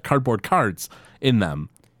cardboard cards in them,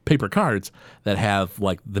 paper cards that have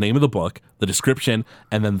like the name of the book, the description,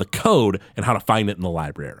 and then the code and how to find it in the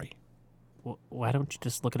library. Why don't you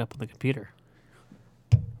just look it up on the computer?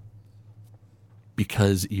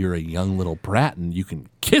 Because you're a young little brat and you can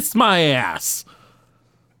kiss my ass.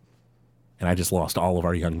 And I just lost all of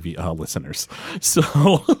our young listeners. So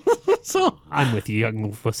I'm with you,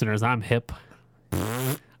 young listeners. I'm hip.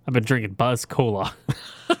 I've been drinking Buzz Cola.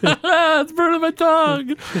 It's burning my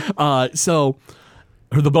tongue. So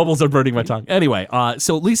Or the bubbles are burning my tongue. Anyway,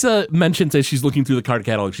 so Lisa mentions as she's looking through the card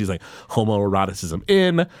catalog, she's like, homoeroticism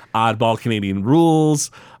in, oddball Canadian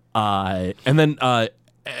rules. And then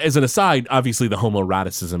as an aside, obviously the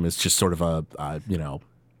homoeroticism is just sort of a,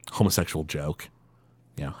 homosexual joke.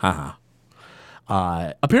 Haha.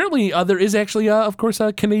 Apparently, there is actually, of course,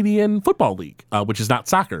 a Canadian Football League, which is not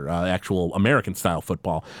soccer, actual American-style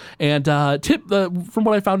football. And from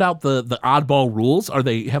what I found out, the oddball rules are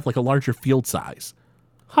they have like a larger field size.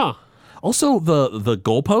 Huh. Also, the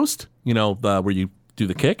goalpost, where you do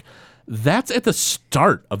the kick, that's at the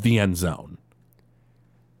start of the end zone,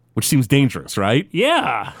 which seems dangerous, right?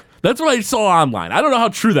 Yeah. That's what I saw online. I don't know how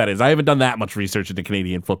true that is. I haven't done that much research into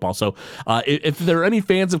Canadian football. So if there are any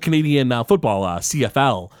fans of Canadian football,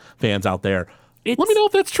 CFL fans out there, let me know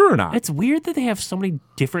if that's true or not. It's weird that they have so many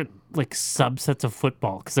different like subsets of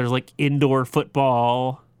football because there's like indoor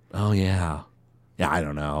football. Oh, yeah. Yeah, I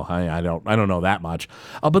don't know. I don't know that much.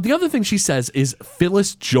 But the other thing she says is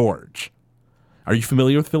Phyllis George. Are you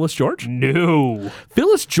familiar with Phyllis George? No.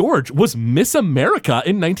 Phyllis George was Miss America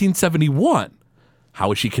in 1971. How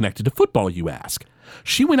is she connected to football, you ask?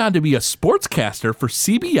 She went on to be a sportscaster for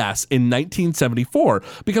CBS in 1974,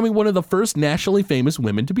 becoming one of the first nationally famous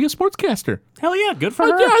women to be a sportscaster. Hell yeah, good for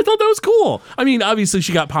her. Yeah, I thought that was cool. I mean, obviously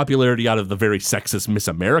she got popularity out of the very sexist Miss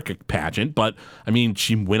America pageant, but I mean,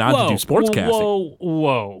 she went on to do sportscasting.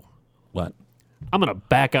 Whoa. What? I'm going to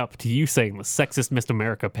back up to you saying the sexist Miss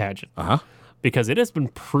America pageant. Uh-huh. Because it has been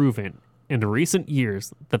proven in recent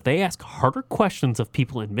years that they ask harder questions of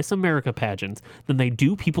people in Miss America pageants than they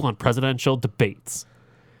do people on presidential debates.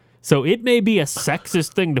 So it may be a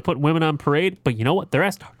sexist thing to put women on parade, but you know what? They're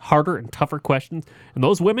asked harder and tougher questions. And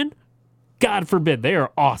those women, God forbid, they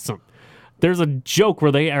are awesome. There's a joke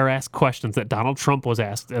where they are asked questions that Donald Trump was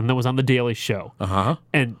asked, and that was on The Daily Show. Uh-huh.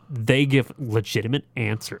 And they give legitimate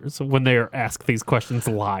answers when they are asked these questions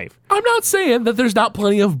live. I'm not saying that there's not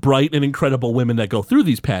plenty of bright and incredible women that go through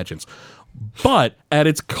these pageants. But at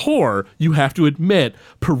its core, you have to admit,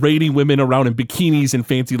 parading women around in bikinis and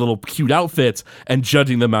fancy little cute outfits and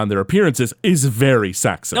judging them on their appearances is very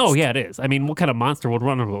sexist. Oh, yeah, it is. I mean, what kind of monster would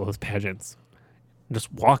run into those pageants?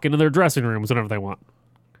 Just walk into their dressing rooms whenever they want.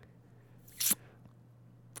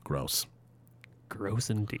 Gross. Gross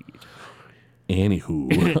indeed.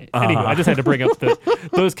 Anywho, I just had to bring up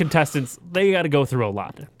those contestants. They got to go through a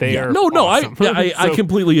lot. They are awesome. I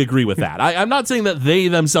completely agree with that. I'm not saying that they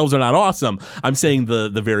themselves are not awesome. I'm saying the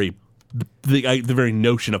very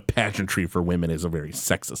notion of pageantry for women is a very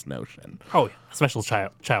sexist notion. Oh, yeah. Special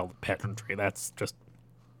child pageantry. That's just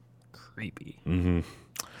creepy. Mm-hmm.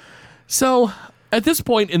 So at this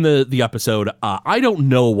point in the episode, I don't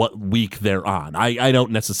know what week they're on. I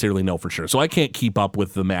don't necessarily know for sure. So I can't keep up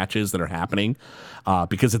with the matches that are happening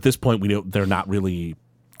because at this point they're not really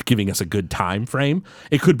giving us a good time frame.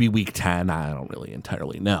 It could be week 10. I don't really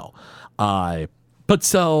entirely know. But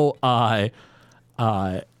so I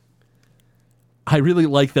really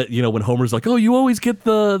like that, when Homer's like, oh, you always get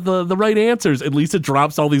the right answers. And Lisa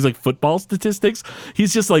drops all these like football statistics.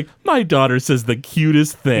 He's just like, my daughter says the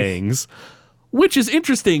cutest things. Which is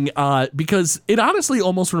interesting because it honestly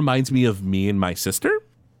almost reminds me of me and my sister.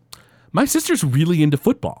 My sister's really into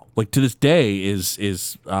football. Like to this day is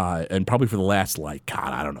and probably for the last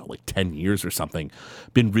 10 years or something,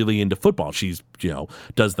 been really into football. She's,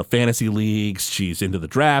 does the fantasy leagues. She's into the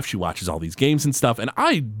draft. She watches all these games and stuff. And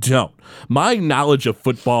I don't. My knowledge of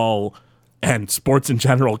football and sports in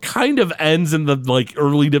general kind of ends in the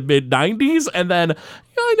early to mid 90s. And then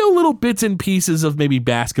I know little bits and pieces of maybe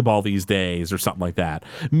basketball these days or something like that.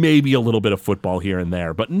 Maybe a little bit of football here and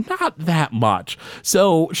there, but not that much.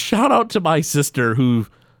 So shout out to my sister who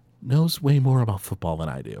knows way more about football than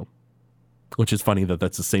I do, which is funny that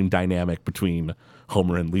that's the same dynamic between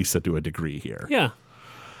Homer and Lisa to a degree here. Yeah.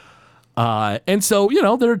 And so,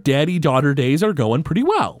 their daddy-daughter days are going pretty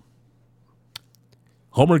well.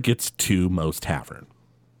 Homer gets to Moe's Tavern,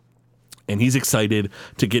 and he's excited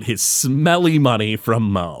to get his smelly money from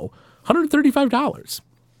Moe, $135,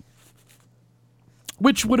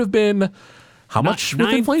 which would have been how much with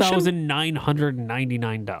inflation?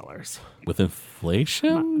 $9,999. With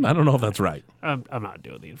inflation? I don't know if that's right. I'm not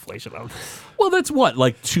doing the inflation on this. Well, that's what,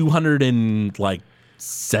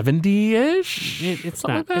 270-ish? It's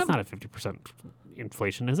not. It's not a 50%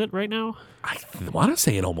 inflation, is it right now? I want to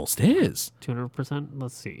say it almost is. 200%.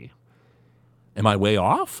 Let's see. Am I way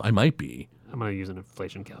off? I might be. I'm gonna use an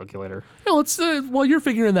inflation calculator. No, let's. While you're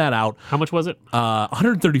figuring that out, how much was it?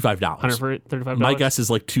 $135. $135. My guess is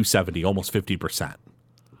 270, almost 50%.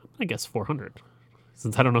 I guess 400,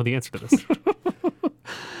 since I don't know the answer to this.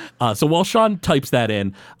 So while Sean types that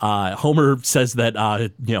in, Homer says that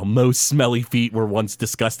Moe's smelly feet were once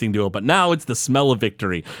disgusting to him, but now it's the smell of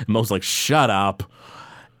victory. And Moe's like, shut up.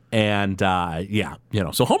 And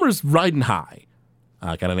so Homer's riding high.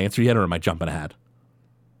 Got an answer yet, or am I jumping ahead?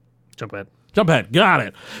 Jump ahead. Jump ahead. Got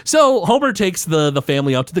it. So Homer takes the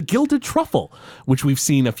family out to the Gilded Truffle, which we've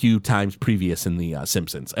seen a few times previous in the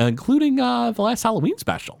Simpsons, including the last Halloween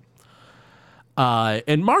special.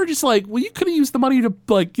 And Marge is like, well, you could have used the money to,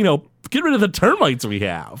 get rid of the termites we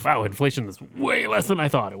have. Wow, inflation is way less than I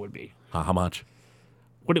thought it would be. How much?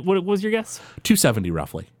 What was your guess? $270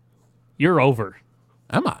 roughly. You're over.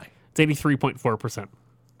 Am I? It's 83.4%.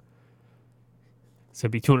 So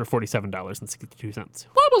it'd be $247.62.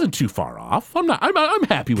 Well, I wasn't too far off. I'm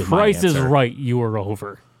happy with my Price is answer. right. You were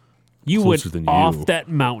over. You Closer went than off you. that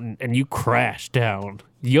mountain and you crashed down.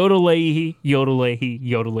 Yodelay, yodelay,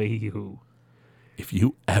 yodelay, hoo. If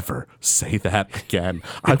you ever say that again,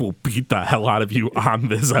 I will beat the hell out of you on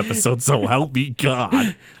this episode, so help me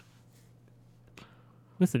God.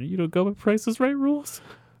 Listen, you don't go by Price is Right rules?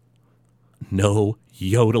 No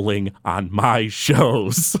yodeling on my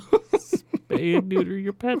shows. Spay and neuter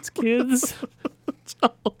your pets, kids.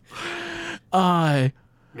 Man,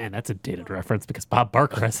 that's a dated reference because Bob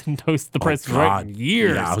Barker hasn't hosted the Price is Right in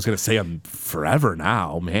years. Yeah, I was going to say I'm forever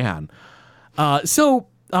now, man. So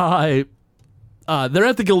they're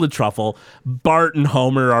at the Gilded Truffle. Bart and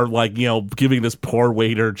Homer are giving this poor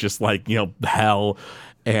waiter just hell.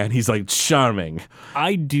 And he's like, charming.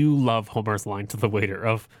 I do love Homer's line to the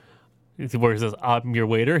waiter where he says, I'm your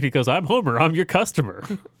waiter. And he goes, I'm Homer. I'm your customer.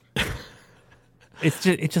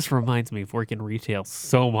 It just reminds me of working retail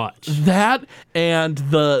so much. That and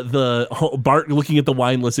the Bart looking at the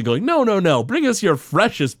wine list and going, no, bring us your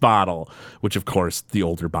freshest bottle. Which, of course, the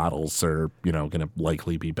older bottles are, going to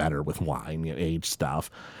likely be better with wine, aged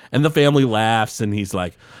stuff. And the family laughs and he's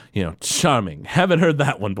like, charming. Haven't heard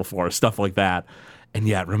that one before. Stuff like that. And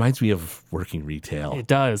yeah, it reminds me of working retail. It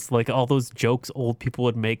does. Like all those jokes old people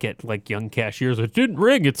would make at young cashiers. It didn't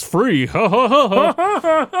ring. It's free. Ha, ha, ha,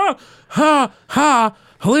 ha. Ha, ha,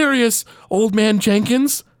 hilarious, old man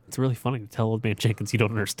Jenkins. It's really funny to tell old man Jenkins you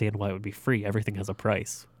don't understand why it would be free. Everything has a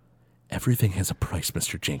price. Everything has a price,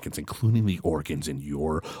 Mr. Jenkins, including the organs in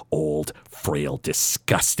your old, frail,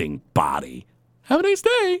 disgusting body. Have a nice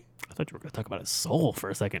day. I thought you were going to talk about his soul for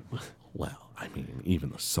a second. Well, even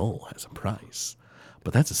the soul has a price.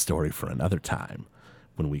 But that's a story for another time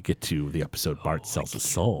when we get to the episode Bart sells his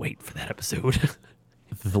soul. Wait for that episode.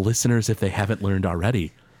 The listeners, if they haven't learned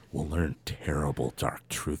already, will learn terrible, dark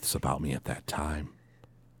truths about me at that time.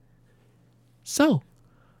 So,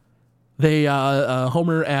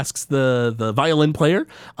 Homer asks the violin player,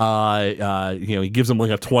 he gives him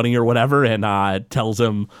a 20 or whatever and tells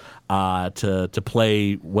him to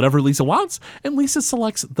play whatever Lisa wants. And Lisa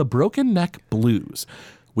selects the Broken Neck Blues,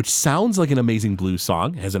 which sounds like an amazing blues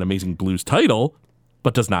song, has an amazing blues title,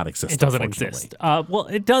 but does not exist. It doesn't unfortunately. exist. Well,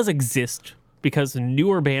 it does exist because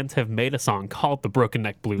newer bands have made a song called the Broken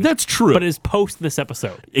Neck Blues. That's true. But it is post this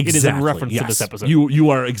episode. Exactly. It is in reference yes. to this episode. You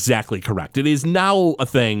are exactly correct. It is now a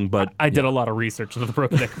thing, but... I did a lot of research into the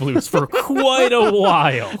Broken Neck Blues for quite a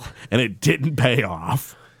while. And it didn't pay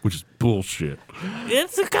off, which is bullshit.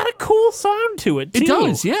 It's got a cool sound to it, too. It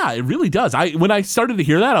does, yeah, it really does. When I started to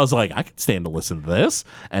hear that, I was like, I could stand to listen to this.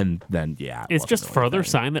 And then, yeah. It's just further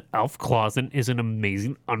sign that Alf Clausen is an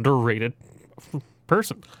amazing, underrated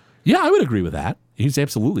person. Yeah, I would agree with that. He's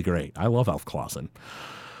absolutely great. I love Alf Clausen.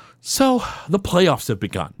 So the playoffs have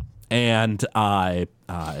begun. And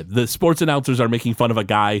the sports announcers are making fun of a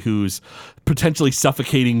guy who's potentially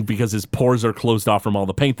suffocating because his pores are closed off from all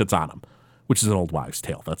the paint that's on him, which is an old wives'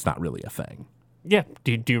 tale. That's not really a thing. Yeah.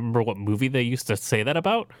 Do you remember what movie they used to say that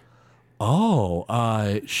about?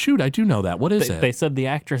 Oh, shoot, I do know that. What is it? They said the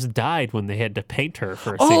actress died when they had to paint her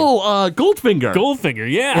for a scene. Oh, Goldfinger. Goldfinger,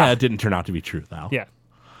 yeah. Yeah, it didn't turn out to be true, though. Yeah.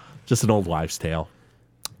 Just an old wives' tale.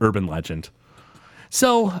 Urban legend.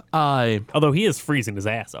 So, although he is freezing his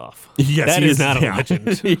ass off. Yes, that he is not a yeah.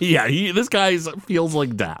 legend. Yeah, this guy feels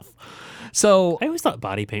like death. So, I always thought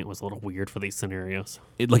body paint was a little weird for these scenarios.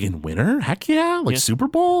 Like in winter? Heck yeah. Like Yeah. Super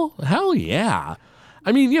Bowl? Hell yeah.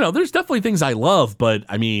 I mean, there's definitely things I love, but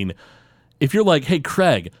I mean, if you're like, hey,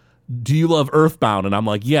 Craig, do you love Earthbound? And I'm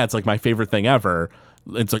like, yeah, it's like my favorite thing ever.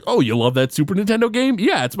 It's like, oh, you love that Super Nintendo game?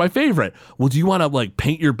 Yeah, it's my favorite. Well, do you want to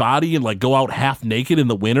paint your body and go out half naked in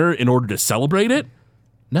the winter in order to celebrate it?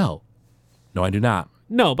 No, I do not.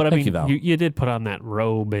 No, but I Thank mean, you, though. you did put on that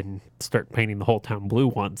robe and start painting the whole town blue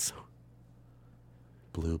once.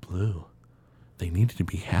 Blue. They needed to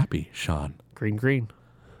be happy, Sean. Green.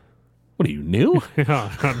 What are you, new?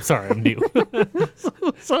 Oh, I'm sorry, I'm new.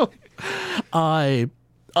 So,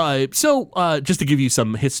 Just to give you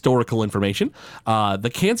some historical information,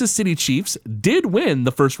 the Kansas City Chiefs did win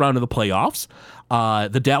the first round of the playoffs.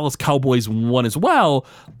 The Dallas Cowboys won as well,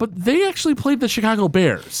 but they actually played the Chicago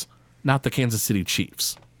Bears, not the Kansas City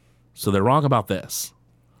Chiefs. So they're wrong about this.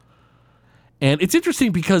 And it's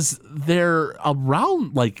interesting because they're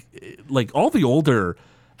around like all the older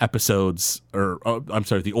episodes,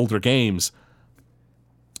 the older games.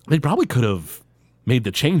 They probably could have made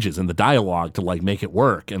the changes in the dialogue to like make it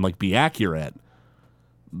work and like be accurate,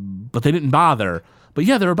 but they didn't bother. But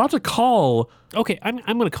yeah, they're about to call. Okay, I'm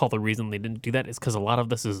going to call the reason they didn't do that is because a lot of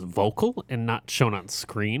this is vocal and not shown on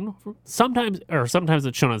screen. Sometimes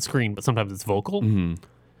it's shown on screen, but sometimes it's vocal. Mm-hmm.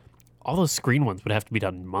 All those screen ones would have to be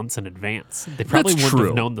done months in advance. They probably That's wouldn't true.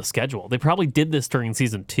 have known the schedule. They probably did this during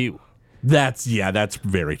season 2. That's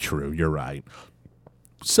very true. You're right.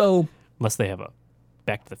 So Unless they have a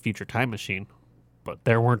Back to the Future time machine. But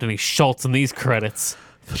there weren't any Schultz in these credits.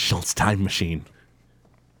 the Schultz time machine.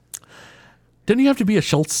 Didn't you have to be a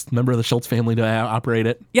Schultz member of the Schultz family to operate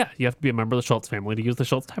it? Yeah, you have to be a member of the Schultz family to use the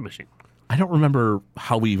Schultz time machine. I don't remember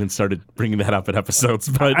how we even started bringing that up in episodes,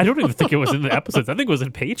 but I don't even think it was in the episodes. I think it was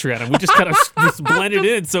in Patreon, and we just kind of just blended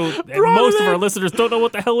in, so most of our listeners don't know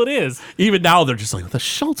what the hell it is. even now they're just like, the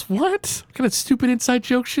Schultz, what kind of stupid inside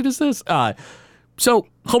joke shit is this? So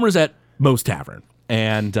Homer's at Moe's Tavern,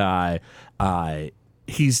 and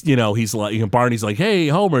he's like, Barney's like, hey,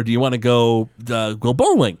 Homer, do you want to go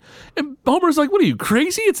bowling? And Homer's like, what are you,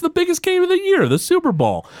 crazy? It's the biggest game of the year, the Super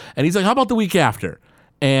Bowl. And he's like, how about the week after?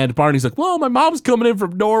 And Barney's like, well, my mom's coming in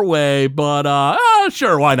from Norway, but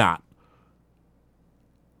sure, why not?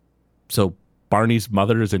 So Barney's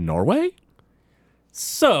mother is in Norway?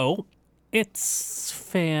 So, it's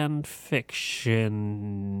fan fiction-y.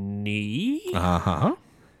 Uh-huh.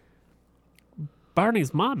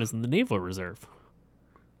 Barney's mom is in the Naval Reserve.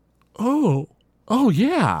 Oh,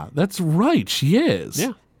 yeah, that's right. She is.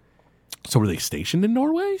 Yeah. So were they stationed in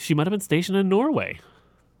Norway? She might have been stationed in Norway.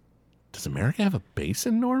 Does America have a base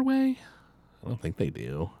in Norway? I don't think they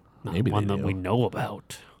do. Maybe One they that do. we know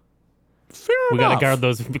about. Fair We enough. got to guard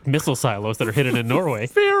those missile silos that are hidden in Norway.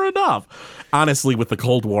 Fair enough. Honestly, with the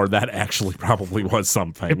Cold War, that actually probably was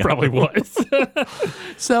something. It probably was.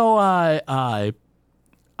 So,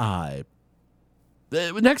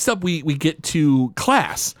 next up, we get to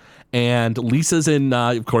class. And Lisa's in,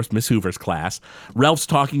 of course, Miss Hoover's class. Ralph's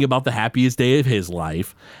talking about the happiest day of his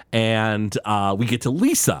life. And we get to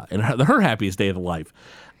Lisa and her happiest day of the life.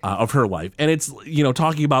 Of her life. And it's,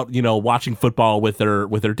 talking about, watching football with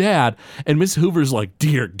her dad. And Miss Hoover's like,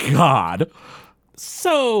 dear God.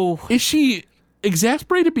 So, Is she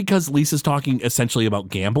exasperated because Lisa's talking essentially about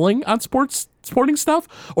gambling on sporting stuff?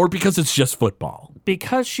 Or because it's just football?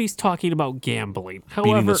 because she's talking about gambling.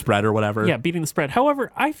 Beating However, the spread or whatever? yeah, beating the spread.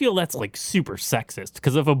 However, I feel that's like super sexist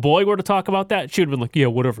because if a boy were to talk about that, she would have been like, yeah,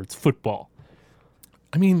 whatever, it's football.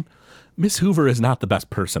 I mean, Miss Hoover is not the best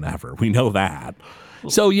person ever. We know that.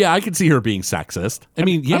 So, yeah, I can see her being sexist. I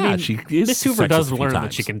mean, she is. Miss Hoover sexist does a few learn that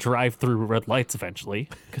times. she can drive through red lights eventually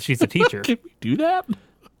because she's a teacher. Can we do that?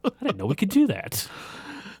 I didn't know we could do that.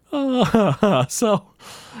 So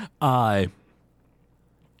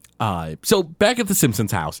back at the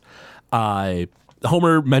Simpsons house,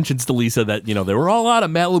 Homer mentions to Lisa that, they were all out of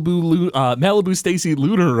Malibu Stacy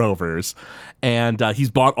Lunar Rovers, and he's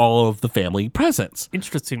bought all of the family presents.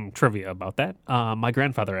 Interesting trivia about that. My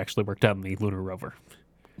grandfather actually worked on the Lunar Rover.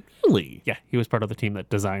 Really? Yeah, he was part of the team that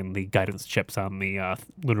designed the guidance chips on the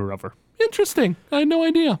Lunar Rover. Interesting. I had no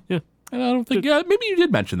idea. Yeah. And I don't think, maybe you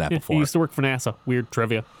did mention that He before. used to work for NASA. Weird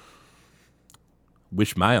trivia.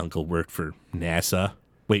 Wish my uncle worked for NASA.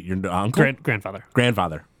 Wait, your uncle? Grandfather.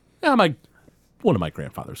 Grandfather. Yeah, one of my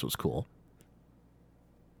grandfathers was cool.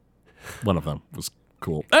 One of them was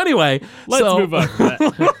cool. Anyway, Let's move on from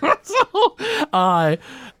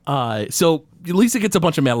that. So Lisa gets a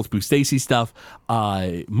bunch of Malibu Stacy stuff.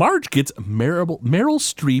 Marge gets Meryl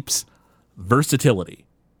Streep's versatility,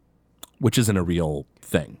 which isn't a real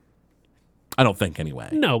thing. I don't think, anyway.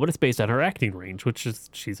 No, but it's based on her acting range, which is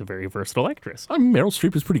she's a very versatile actress. I mean, Meryl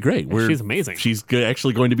Streep is pretty great. She's amazing. She's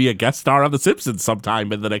actually going to be a guest star on The Simpsons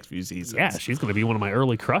sometime in the next few seasons. Yeah, she's going to be one of my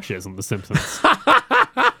early crushes on The Simpsons.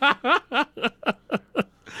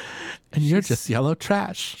 And you're just yellow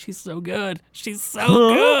trash. She's so good. She's so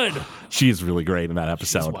good. She is really great in that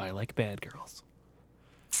That's episode. why I like bad girls.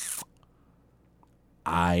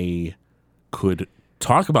 I could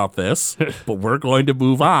talk about this, but we're going to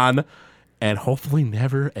move on and hopefully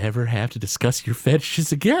never, ever have to discuss your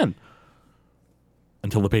fetishes again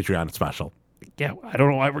until the Patreon special. Yeah, I don't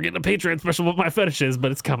know why we're getting a Patreon special with my fetishes,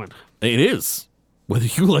 but it's coming. It is. whether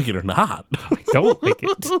you like it or not. Don't like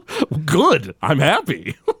it. Good. I'm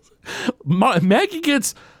happy. Maggie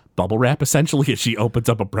gets bubble wrap essentially as she opens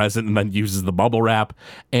up a present and then uses the bubble wrap.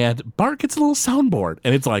 And Bart gets a little soundboard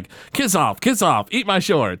and it's like, kiss off, eat my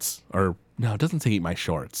shorts. Or no, it doesn't say eat my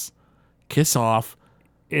shorts. Kiss off,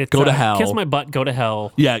 It's, go to hell. Kiss my butt, go to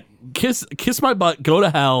hell. Yeah, kiss my butt, go to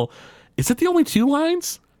hell. Is that the only 2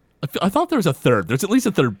 lines? I thought there was a third. There's at least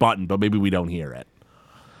a third button, but maybe we don't hear it.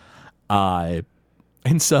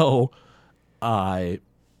 And so,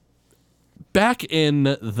 back in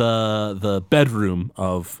the bedroom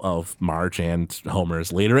of Marge and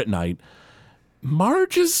Homer's later at night,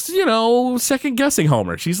 Marge is, second guessing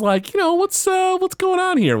Homer. She's like, what's going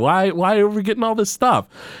on here? Why are we getting all this stuff?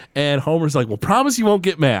 And Homer's like, well, promise you won't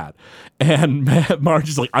get mad. And Marge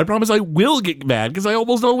is like, I promise I will get mad because I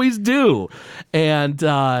almost always do. And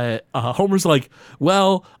Homer's like,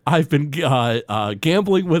 well, I've been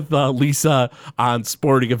gambling with Lisa on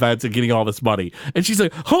sporting events and getting all this money. And she's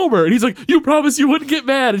like, Homer. And he's like, you promised you wouldn't get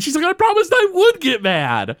mad. And she's like, I promised I would get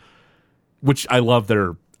mad. Which I love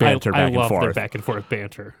their banter I back love and forth. their back and forth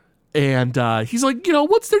banter. And he's like,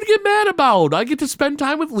 what's there to get mad about? I get to spend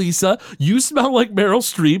time with Lisa. You smell like Meryl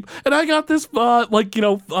Streep. And I got this, what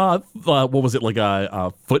was it, like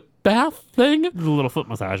a foot bath thing? The little foot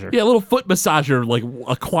massager. Yeah, a little foot massager, like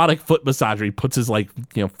aquatic foot massager. He puts his,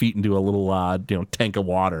 feet into a little, tank of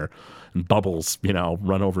water and bubbles,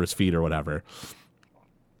 run over his feet or whatever.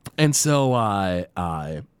 And so,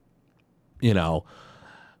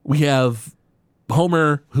 we have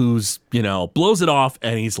Homer who's, blows it off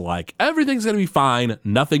and he's like, everything's going to be fine.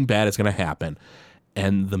 Nothing bad is going to happen.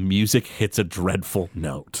 And the music hits a dreadful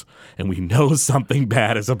note and we know something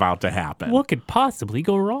bad is about to happen. What could possibly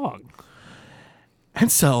go wrong?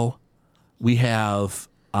 And so we have,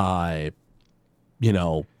 Lisa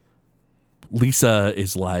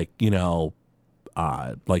is like, Dad,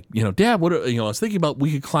 what are, I was thinking about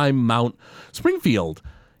we could climb Mount Springfield,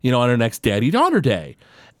 on our next daddy-daughter day.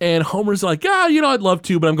 And Homer's like, I'd love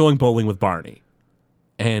to, but I'm going bowling with Barney.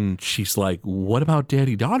 And she's like, what about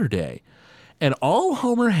daddy-daughter day? And all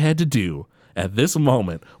Homer had to do at this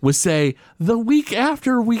moment was say, the week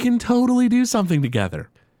after we can totally do something together.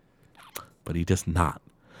 But he does not.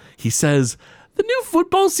 He says, the new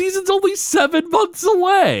football season's only 7 months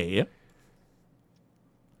away.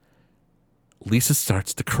 Lisa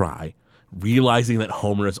starts to cry, realizing that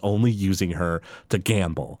Homer is only using her to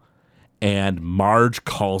gamble. And Marge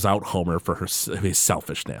calls out Homer for his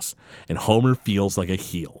selfishness. And Homer feels like a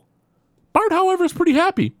heel. Bart, however, is pretty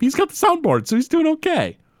happy. He's got the soundboard, so he's doing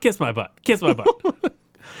okay. Kiss my butt. Kiss my butt.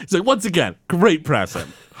 He's like, once again, great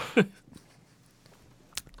present.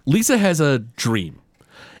 Lisa has a dream.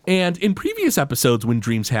 And in previous episodes, when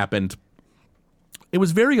dreams happened, it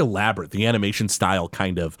was very elaborate. The animation style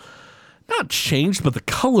kind of not changed, but the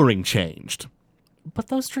coloring changed. But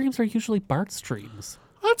those dreams are usually Bart's dreams.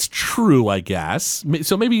 That's true, I guess.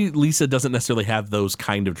 So maybe Lisa doesn't necessarily have those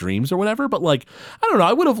kind of dreams or whatever, but I don't know.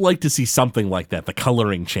 I would have liked to see something like that, the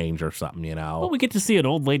coloring change or something, Well, we get to see an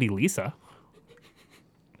old lady Lisa.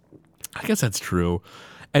 I guess that's true.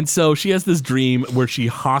 And so she has this dream where she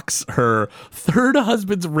hawks her third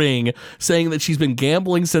husband's ring, saying that she's been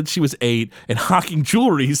gambling since she was 8 and hawking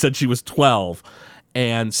jewelry since she was 12.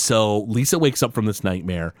 And so Lisa wakes up from this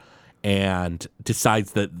nightmare and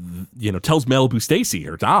decides that, tells Malibu Stacy,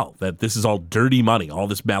 her doll, that this is all dirty money, all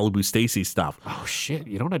this Malibu Stacy stuff. Oh, shit.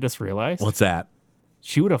 You know what I just realized? What's that?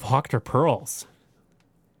 She would have hawked her pearls.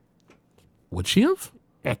 Would she have?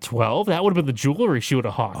 At 12? That would have been the jewelry she would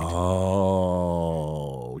have hawked.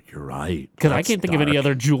 Oh, you're right. Because I can't think of any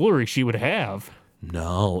other jewelry she would have.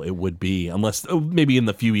 No, it would be. Unless, maybe in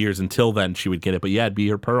the few years until then she would get it. But yeah, it'd be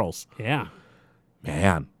her pearls. Yeah.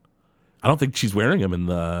 Man. I don't think she's wearing them in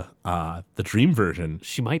the dream version.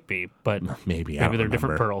 She might be, but maybe they're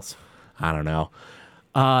different pearls. I don't know.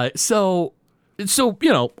 So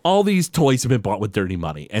all these toys have been bought with dirty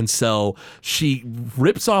money, and so she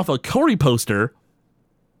rips off a Cory poster,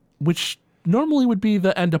 which normally would be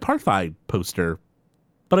the End Apartheid poster,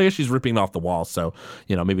 but I guess she's ripping off the wall, so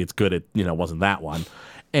maybe it's good it wasn't that one,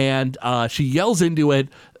 and she yells into it,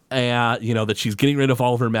 that she's getting rid of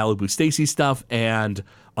all of her Malibu Stacy stuff, and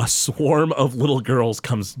a swarm of little girls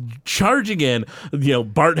comes charging in.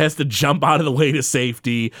 Bart has to jump out of the way to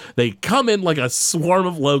safety. They come in like a swarm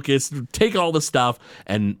of locusts, take all the stuff,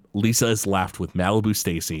 and Lisa is left with Malibu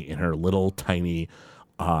Stacy in her little tiny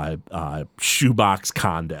shoebox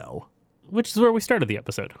condo. Which is where we started the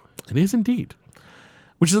episode. It is indeed.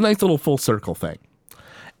 Which is a nice little full circle thing.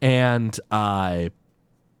 And a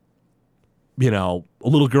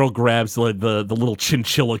little girl grabs the little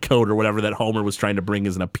chinchilla coat or whatever that Homer was trying to bring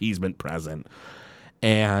as an appeasement present.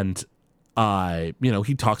 And,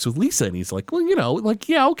 he talks with Lisa and he's like, well,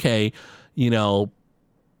 yeah, okay.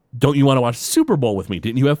 Don't you want to watch the Super Bowl with me?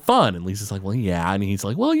 Didn't you have fun? And Lisa's like, well, yeah. And he's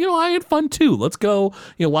like, well, I had fun too. Let's go,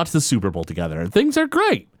 watch the Super Bowl together. And things are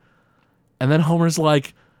great. And then Homer's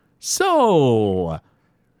like, so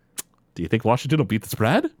do you think Washington will beat the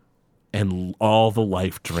spread? And all the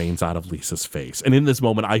life drains out of Lisa's face. And in this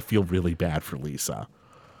moment, I feel really bad for Lisa.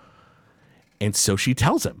 And so she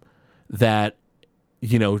tells him that,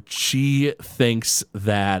 she thinks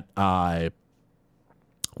that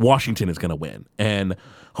Washington is going to win. And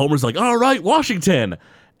Homer's like, all right, Washington.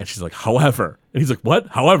 And she's like, however. And he's like, what?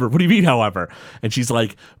 However? What do you mean, however? And she's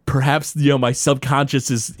like, perhaps, my subconscious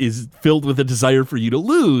is filled with a desire for you to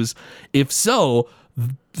lose. If so,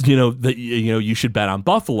 you should bet on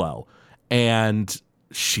Buffalo. And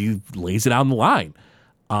she lays it on the line.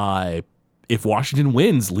 If Washington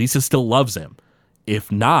wins, Lisa still loves him.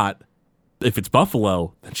 If not, if it's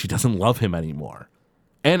Buffalo, then she doesn't love him anymore.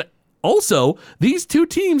 And also, these two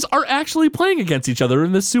teams are actually playing against each other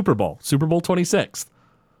in this Super Bowl 26th.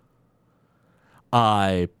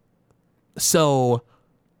 So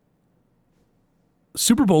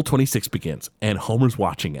Super Bowl 26 begins, and Homer's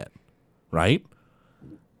watching it, right?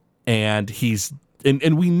 And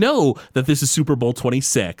and we know that this is Super Bowl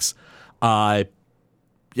 26, because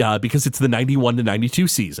it's the 91 to 92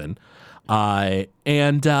 season.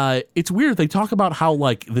 And it's weird. They talk about how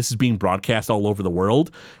this is being broadcast all over the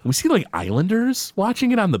world. And we see Islanders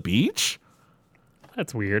watching it on the beach.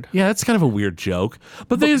 That's weird. Yeah, that's kind of a weird joke.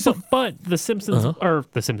 But the Simpsons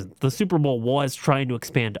the Super Bowl was trying to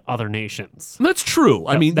expand to other nations. That's true.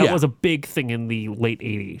 That was a big thing in the late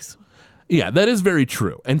 80s. Yeah, that is very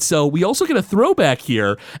true. And so we also get a throwback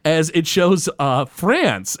here as it shows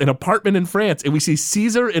France, an apartment in France. And we see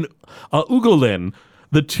Caesar and Ugolin,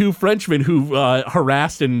 the two Frenchmen who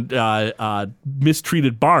harassed and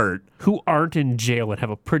mistreated Bart. Who aren't in jail and have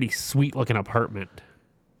a pretty sweet-looking apartment.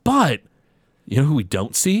 But, you know who we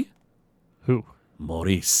don't see? Who?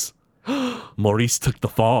 Maurice. Maurice took the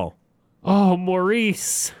fall. Oh,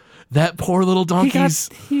 Maurice. That poor little donkey's...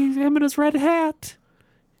 him in his red hat.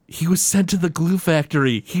 He was sent to the glue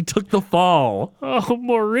factory. He took the fall. Oh,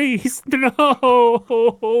 Maurice,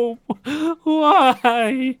 no.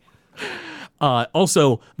 Why?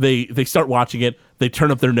 Also, they start watching it. They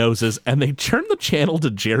turn up their noses, and they turn the channel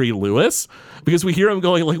to Jerry Lewis because we hear him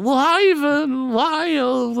going well, Ivan,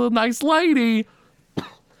 why, nice lady.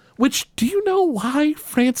 Which, do you know why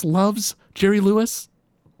France loves Jerry Lewis?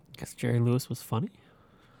 Guess Jerry Lewis was funny.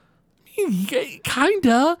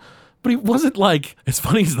 Kinda. But he wasn't as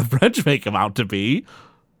funny as the French make him out to be.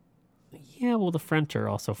 Yeah, well, the French are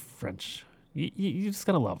also French. You just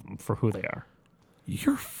gotta love them for who they are.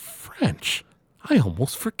 You're French. I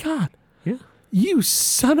almost forgot. Yeah. You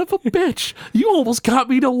son of a bitch. You almost got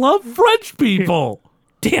me to love French people.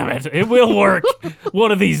 Damn it. It will work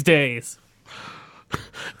one of these days.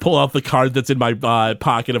 Pull out the card that's in my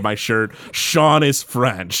pocket of my shirt. Sean is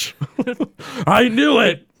French. I knew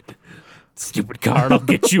it. Stupid card. I'll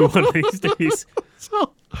get you one of these days.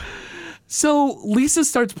 So Lisa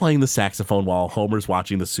starts playing the saxophone while Homer's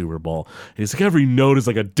watching the Super Bowl. And he's like, every note is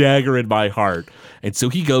like a dagger in my heart. And so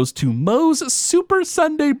he goes to Moe's Super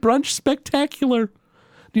Sunday Brunch Spectacular. Do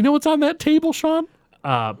you know what's on that table, Sean?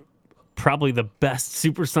 Probably the best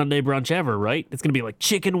Super Sunday brunch ever, right? It's going to be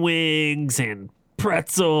chicken wings and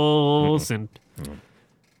pretzels and...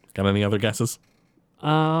 Got any other guesses?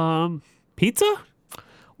 Pizza?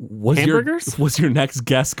 Hamburgers? Was your next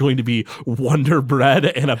guess going to be Wonder Bread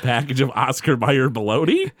and a package of Oscar Mayer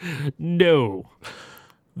bologna? No.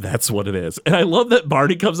 That's what it is. And I love that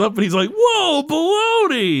Barney comes up and he's like, whoa,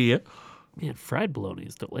 bologna! Man, fried bologna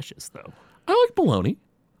is delicious, though. I like bologna.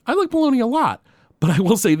 I like bologna a lot. But I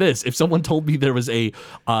will say this, if someone told me there was a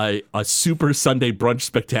Super Sunday Brunch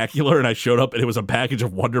Spectacular and I showed up and it was a package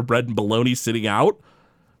of Wonder Bread and bologna sitting out,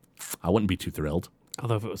 I wouldn't be too thrilled.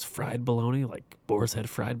 Although if it was fried bologna, like Boar's Head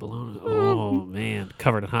fried bologna, oh, man,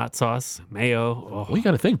 covered in hot sauce, mayo. Oh. Well, you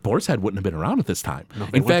got to think, Boar's Head wouldn't have been around at this time. No,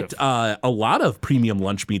 in fact, a lot of premium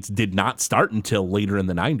lunch meats did not start until later in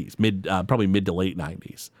the 90s, probably mid to late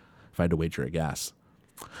 90s, if I had to wager a guess.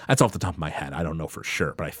 That's off the top of my head. I don't know for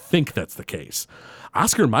sure, but I think that's the case.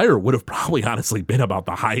 Oscar Mayer would have probably honestly been about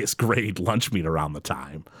the highest grade lunch meat around the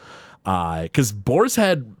time. Because Boar's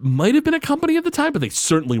Head might have been a company at the time, but they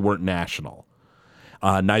certainly weren't national.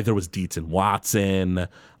 Neither was Dietz and Watson.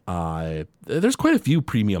 There's quite a few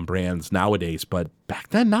premium brands nowadays, but back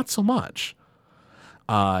then, not so much.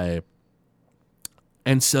 And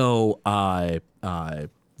so the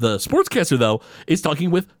sportscaster, though, is talking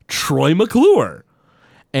with Troy McClure.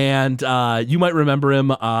 And you might remember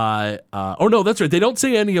him. Oh, no, that's right. They don't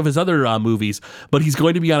say any of his other movies, but he's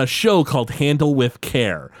going to be on a show called Handle with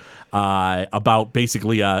Care about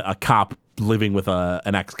basically a cop living with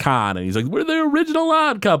an ex-con. And he's like, we're the original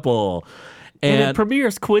Odd Couple. And it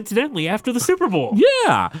premieres coincidentally after the Super Bowl.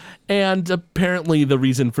 Yeah. And apparently the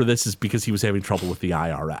reason for this is because he was having trouble with the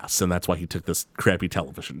IRS. And that's why he took this crappy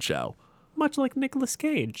television show. Much like Nicolas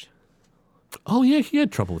Cage. Oh, yeah. He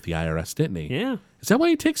had trouble with the IRS, didn't he? Yeah. Is that why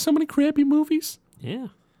he takes so many crappy movies? Yeah.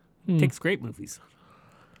 Takes great movies.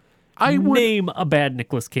 I would Name a bad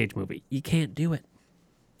Nicolas Cage movie. You can't do it.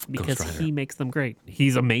 Because Ghost Rider. he makes them great.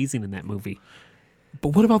 He's amazing in that movie.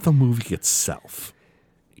 But what about the movie itself?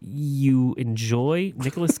 You enjoy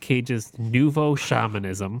Nicolas Cage's nouveau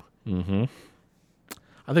shamanism. I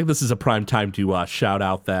think this is a prime time to shout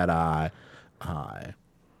out that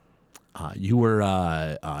you were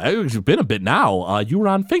it's been a bit now. You were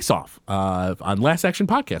on Face Off on Last Action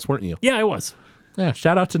Podcast, weren't you? Yeah, I was. Yeah,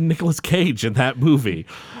 shout out to Nicolas Cage in that movie.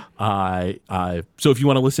 So if you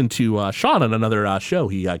want to listen to Sean on another show,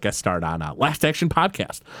 he guest starred on Last Action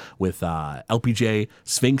Podcast with LPJ,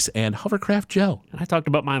 Sphinx, and Hovercraft Joe. And I talked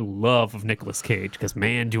about my love of Nicolas Cage because,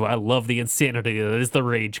 man, do I love the insanity that is the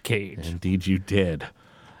Rage Cage. Indeed, you did.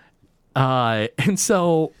 And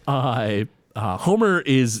so Homer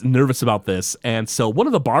is nervous about this, and so one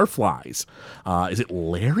of the barflies, is it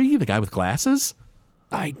Larry, the guy with glasses?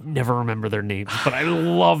 I never remember their names, but I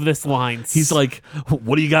love this line. He's like,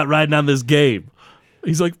 what do you got riding on this game?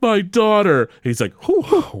 He's like, my daughter. He's like,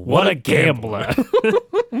 what a gambler.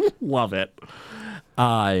 Love it.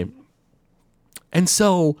 And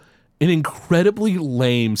so an incredibly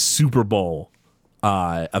lame Super Bowl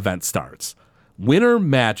event starts. Winter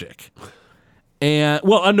Magic. And,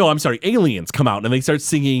 well, no, I'm sorry. Aliens come out and they start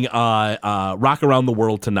singing Rock Around the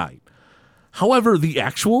World Tonight. However,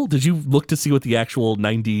 did you look to see what the actual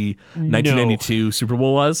 1992 Super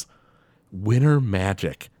Bowl was? Winter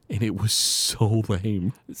Magic. And it was so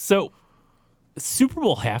lame. So, Super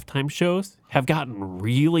Bowl halftime shows have gotten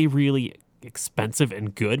really, really expensive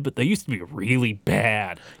and good, but they used to be really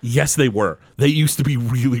bad. Yes, they were. They used to be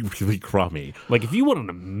really, really crummy. Like, if you want an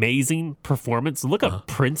amazing performance, look at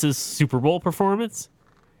Prince's Super Bowl performance.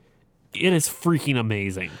 It is freaking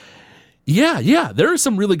amazing. Yeah. There are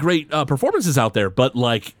some really great performances out there, but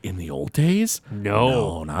like in the old days,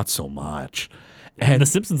 no, not so much. And The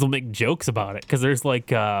Simpsons will make jokes about it because there's like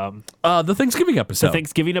the Thanksgiving episode.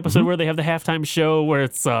 Where they have the halftime show where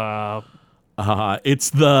it's the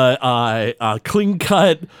clean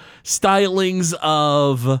cut stylings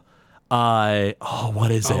of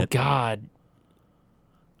what is it? Oh God.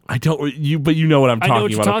 I don't you but you know what I'm talking about. I know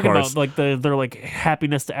what you're talking of course. about. Like they're like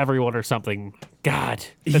happiness to everyone or something. God,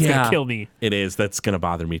 that's gonna kill me. It is. That's gonna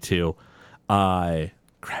bother me too. Crab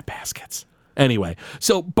baskets. Anyway,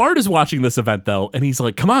 so Bart is watching this event though, and he's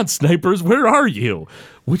like, "Come on, snipers, where are you?"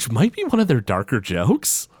 Which might be one of their darker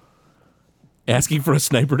jokes. Asking for a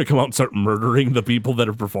sniper to come out and start murdering the people that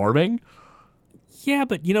are performing. Yeah,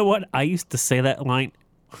 but you know what? I used to say that line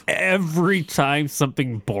every time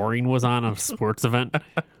something boring was on a sports event.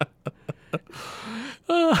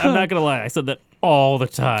 I'm not gonna lie, I said that all the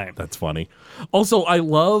time. That's funny. Also, I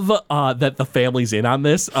love that the family's in on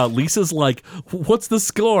this. Lisa's like, "What's the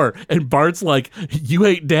score?" And Bart's like, "You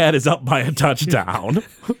ain't dad is up by a touchdown."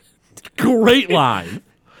 Great line.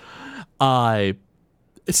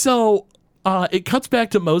 So it cuts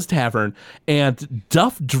back to Moe's Tavern, and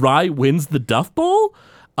Duff Dry wins the Duff Bowl.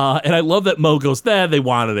 And I love that Moe goes, they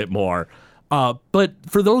wanted it more. But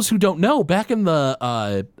for those who don't know, back in the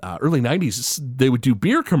early 90s, they would do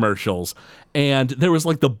beer commercials, and there was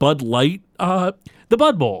like the Bud Light. The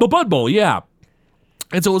Bud Bowl. The Bud Bowl, yeah.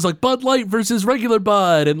 And so it was like Bud Light versus regular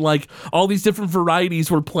Bud, and like all these different varieties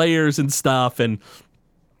were players and stuff, and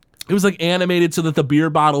it was like animated so that the beer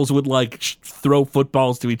bottles would like throw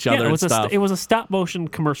footballs to each other and stuff. It was a stop motion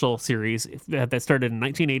commercial series that started in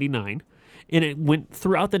 1989. And it went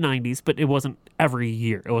throughout the 90s, but it wasn't every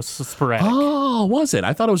year. It was sporadic. Oh, was it?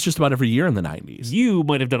 I thought it was just about every year in the 90s. You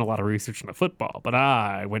might have done a lot of research into football, but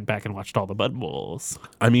I went back and watched all the Bud Bowls.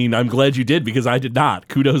 I mean, I'm glad you did because I did not.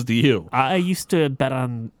 Kudos to you. I used to bet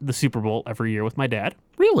on the Super Bowl every year with my dad.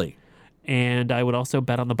 Really? And I would also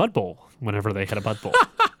bet on the Bud Bowl whenever they had a Bud Bowl.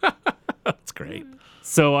 That's great.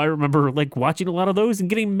 So I remember like watching a lot of those and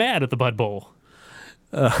getting mad at the Bud Bowl.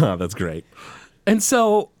 That's great. And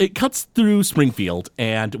so it cuts through Springfield,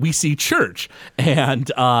 and we see church,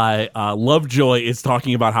 and Lovejoy is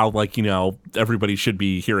talking about how, like, you know, everybody should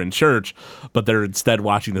be here in church, but they're instead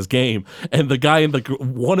watching this game. And the guy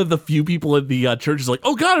one of the few people in the church is like,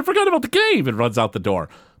 "Oh God, I forgot about the game," and runs out the door.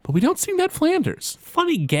 But we don't see Ned Flanders.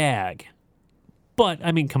 Funny gag. But,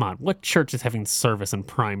 I mean, come on. What church is having service in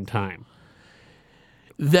prime time?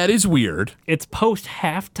 That is weird. It's post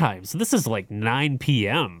halftime, so this is like 9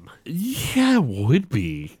 p.m. Yeah, it would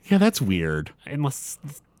be. Yeah, that's weird. Unless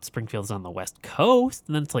Springfield's on the West Coast,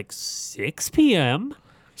 and then it's like 6 p.m.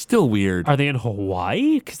 Still weird. Are they in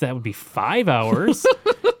Hawaii? Because that would be 5 hours.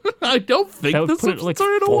 I don't think That would the put it at like Simpsons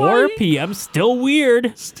are in 4 Hawaii. p.m. Still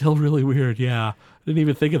weird. Still really weird, yeah. Didn't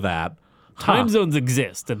even think of that. Time zones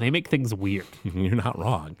exist, and they make things weird. You're not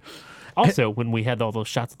wrong. Also, when we had all those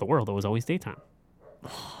shots of the world, it was always daytime.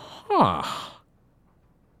 Huh.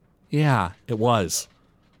 Yeah, it was.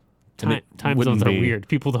 And it Time wouldn't zones are be. weird.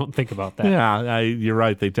 People don't think about that. Yeah, you're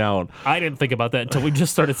right. They don't. I didn't think about that until we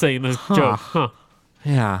just started saying this joke. Huh.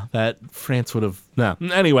 Yeah, that France would have. No.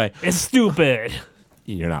 Anyway, It's stupid.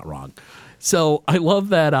 you're not wrong. So I love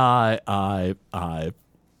that.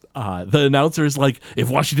 The announcer is like, if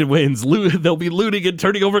Washington wins, they'll be looting and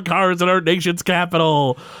turning over cars in our nation's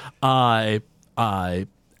capital. And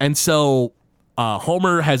so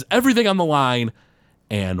Homer has everything on the line,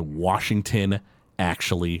 and Washington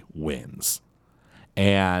actually wins.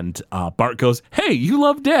 And Bart goes, "Hey, you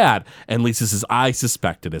love Dad." And Lisa says, "I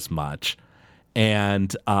suspected as much."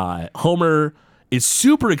 And Homer is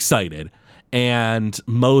super excited. And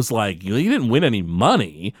Moe's like, "You didn't win any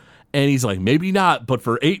money." And he's like, "Maybe not, but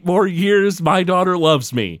for 8 more years, my daughter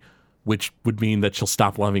loves me," which would mean that she'll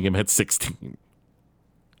stop loving him at 16.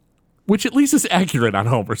 Which at least is accurate on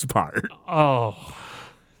Homer's part. Oh.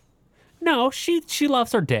 No, she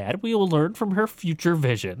loves her dad. We will learn from her future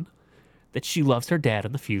vision that she loves her dad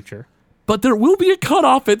in the future. But there will be a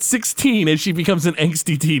cutoff at 16 as she becomes an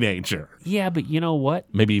angsty teenager. Yeah, but you know what?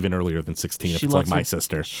 Maybe even earlier than 16 if it's like my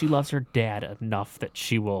sister. She loves her dad enough that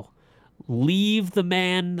she will leave the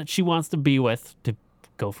man that she wants to be with to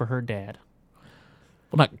go for her dad.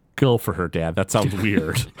 Well, not go for her dad. That sounds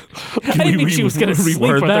weird. I didn't think she was going to sleep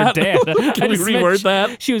with her dad. Can we reword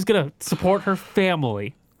that? She was going to support her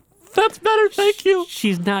family. That's better, thank you.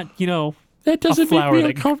 She's not, That a doesn't make flower me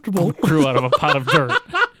that uncomfortable. grew out of a pot of dirt.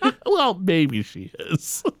 Well, maybe she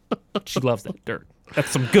is. She loves that dirt. That's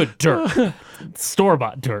some good dirt.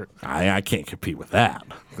 Store-bought dirt. I can't compete with that.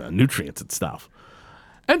 Nutrients and stuff.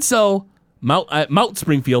 And so, Mount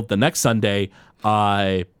Springfield, the next Sunday,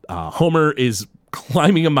 Homer is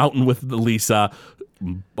climbing a mountain with Lisa.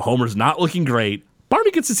 Homer's not looking great.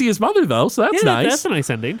 Barney gets to see his mother, though, so that's nice. That's a nice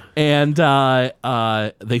ending. And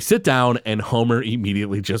they sit down, and Homer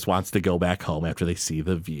immediately just wants to go back home after they see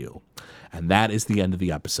the view. And that is the end of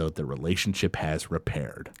the episode. The relationship has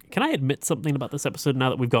repaired. Can I admit something about this episode now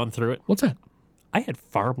that we've gone through it? What's that? I had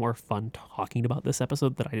far more fun talking about this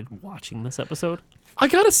episode than I did watching this episode. I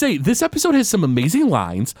gotta say, this episode has some amazing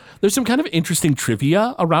lines. There's some kind of interesting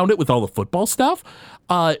trivia around it with all the football stuff.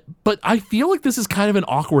 But I feel like this is kind of an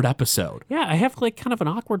awkward episode. Yeah, I have like kind of an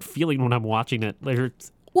awkward feeling when I'm watching it.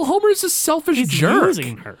 Well, Homer's a selfish He's jerk.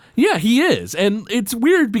 using her. Yeah, he is. And it's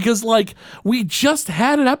weird because, like, we just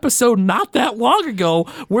had an episode not that long ago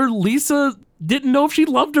where Lisa didn't know if she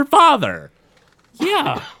loved her father.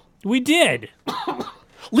 Yeah, we did.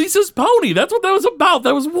 Lisa's Pony. That's what that was about.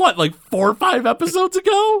 That was what, like 4 or 5 episodes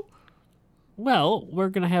ago? Well, we're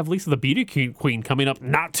going to have Lisa the Beauty Queen coming up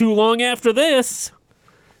not too long after this.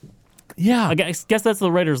 Yeah. I guess that's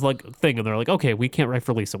the writer's thing. And they're like, okay, we can't write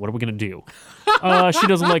for Lisa. What are we going to do? She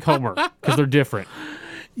doesn't like Homer because they're different.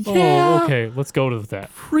 Yeah. Oh, okay, let's go to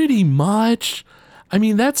that. Pretty much. I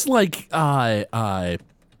mean, that's like, pretty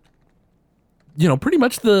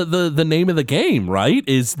much the name of the game, right?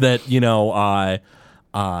 Is that, they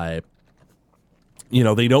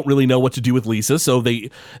don't really know what to do with Lisa. So in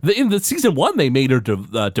the season 1, they made her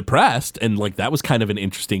depressed. And like, that was kind of an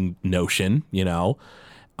interesting notion,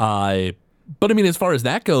 but I mean, as far as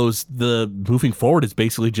that goes, the moving forward is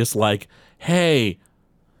basically just like, hey,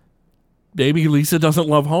 maybe Lisa doesn't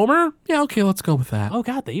love Homer? Yeah, okay, let's go with that. Oh,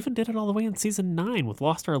 God, they even did it all the way in season 9 with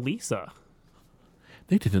Lost Our Lisa.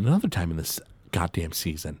 They did it another time in this goddamn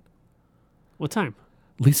season. What time?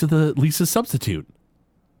 Lisa's substitute.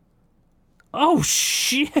 Oh,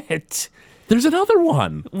 shit. There's another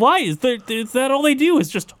one. Why? Is that all they do? Is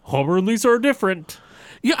just Homer and Lisa are different?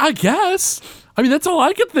 Yeah, I guess. I mean, that's all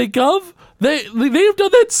I can think of. They have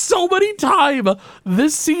done that so many times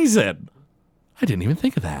this season. I didn't even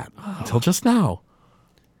think of that until just now.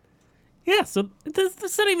 Yeah, so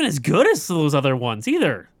that's not even as good as those other ones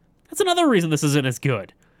either. That's another reason this isn't as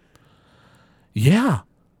good. Yeah.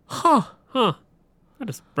 Huh. I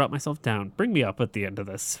just brought myself down. Bring me up at the end of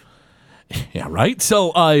this. Yeah, right?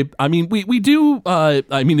 So, I mean, we do,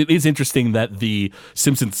 it is interesting that the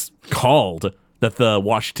Simpsons called that the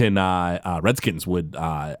Washington Redskins would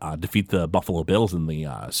defeat the Buffalo Bills in the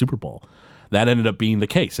Super Bowl. that ended up being the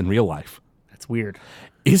case in real life. That's weird.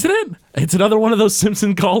 Isn't it? It's another one of those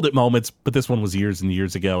Simpson called it moments, but this one was years and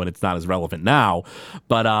years ago, and it's not as relevant now.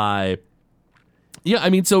 But yeah,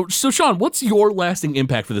 I mean, so Sean, what's your lasting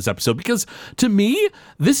impact for this episode? Because to me,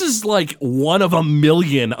 this is like one of a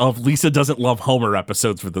million of Lisa Doesn't Love Homer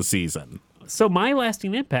episodes for the season. So my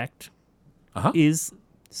lasting impact is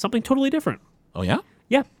something totally different. Oh, yeah?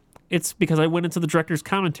 Yeah. It's because I went into the director's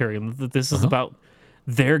commentary and that this is about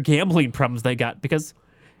their gambling problems they got, because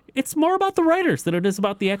it's more about the writers than it is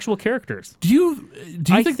about the actual characters. Do you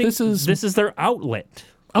think this is their outlet?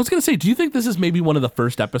 I was going to say, do you think this is maybe one of the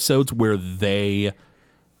first episodes where they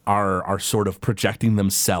are sort of projecting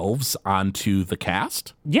themselves onto the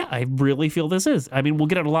cast? Yeah, I really feel this is. I mean, we'll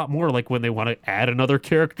get it a lot more like when they want to add another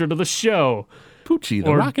character to the show. Poochie, the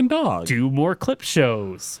Or rockin' dog. Do more clip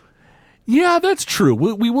shows. Yeah, that's true.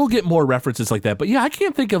 We will get more references like that. But yeah, I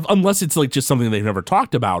can't think of, unless it's like just something they've never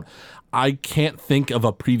talked about, I can't think of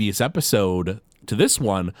a previous episode to this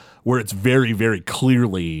one where it's very, very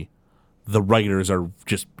clearly the writers are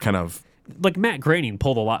just kind of... Like Matt Groening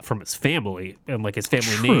pulled a lot from his family and like his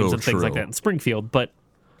family names and things like that in Springfield. But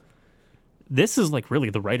this is like really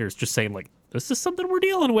the writers just saying like, this is something we're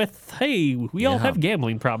dealing with. Hey, we all have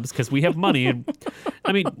gambling problems because we have money. And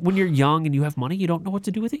I mean, when you're young and you have money, you don't know what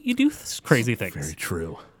to do with it. You do crazy things. Very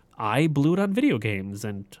true. I blew it on video games,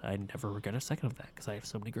 and I never regret a second of that because I have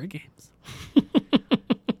so many great games.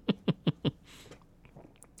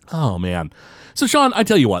 Oh, man. So, Sean, I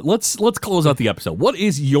tell you what, let's close out the episode. What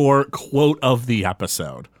is your quote of the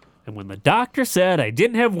episode? And when the doctor said I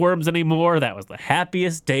didn't have worms anymore, that was the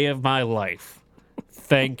happiest day of my life.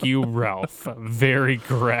 Thank you, Ralph. Very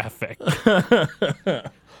graphic.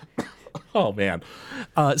 Oh, man.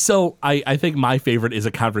 So I think my favorite is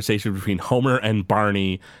a conversation between Homer and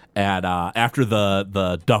Barney at after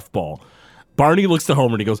the Duff Bowl. Barney looks to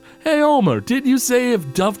Homer and he goes, "Hey, Homer, didn't you say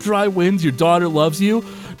if Duff Dry wins, your daughter loves you?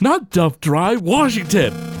 Not Duff Dry,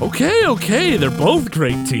 Washington." Okay, they're both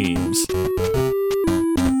great teams.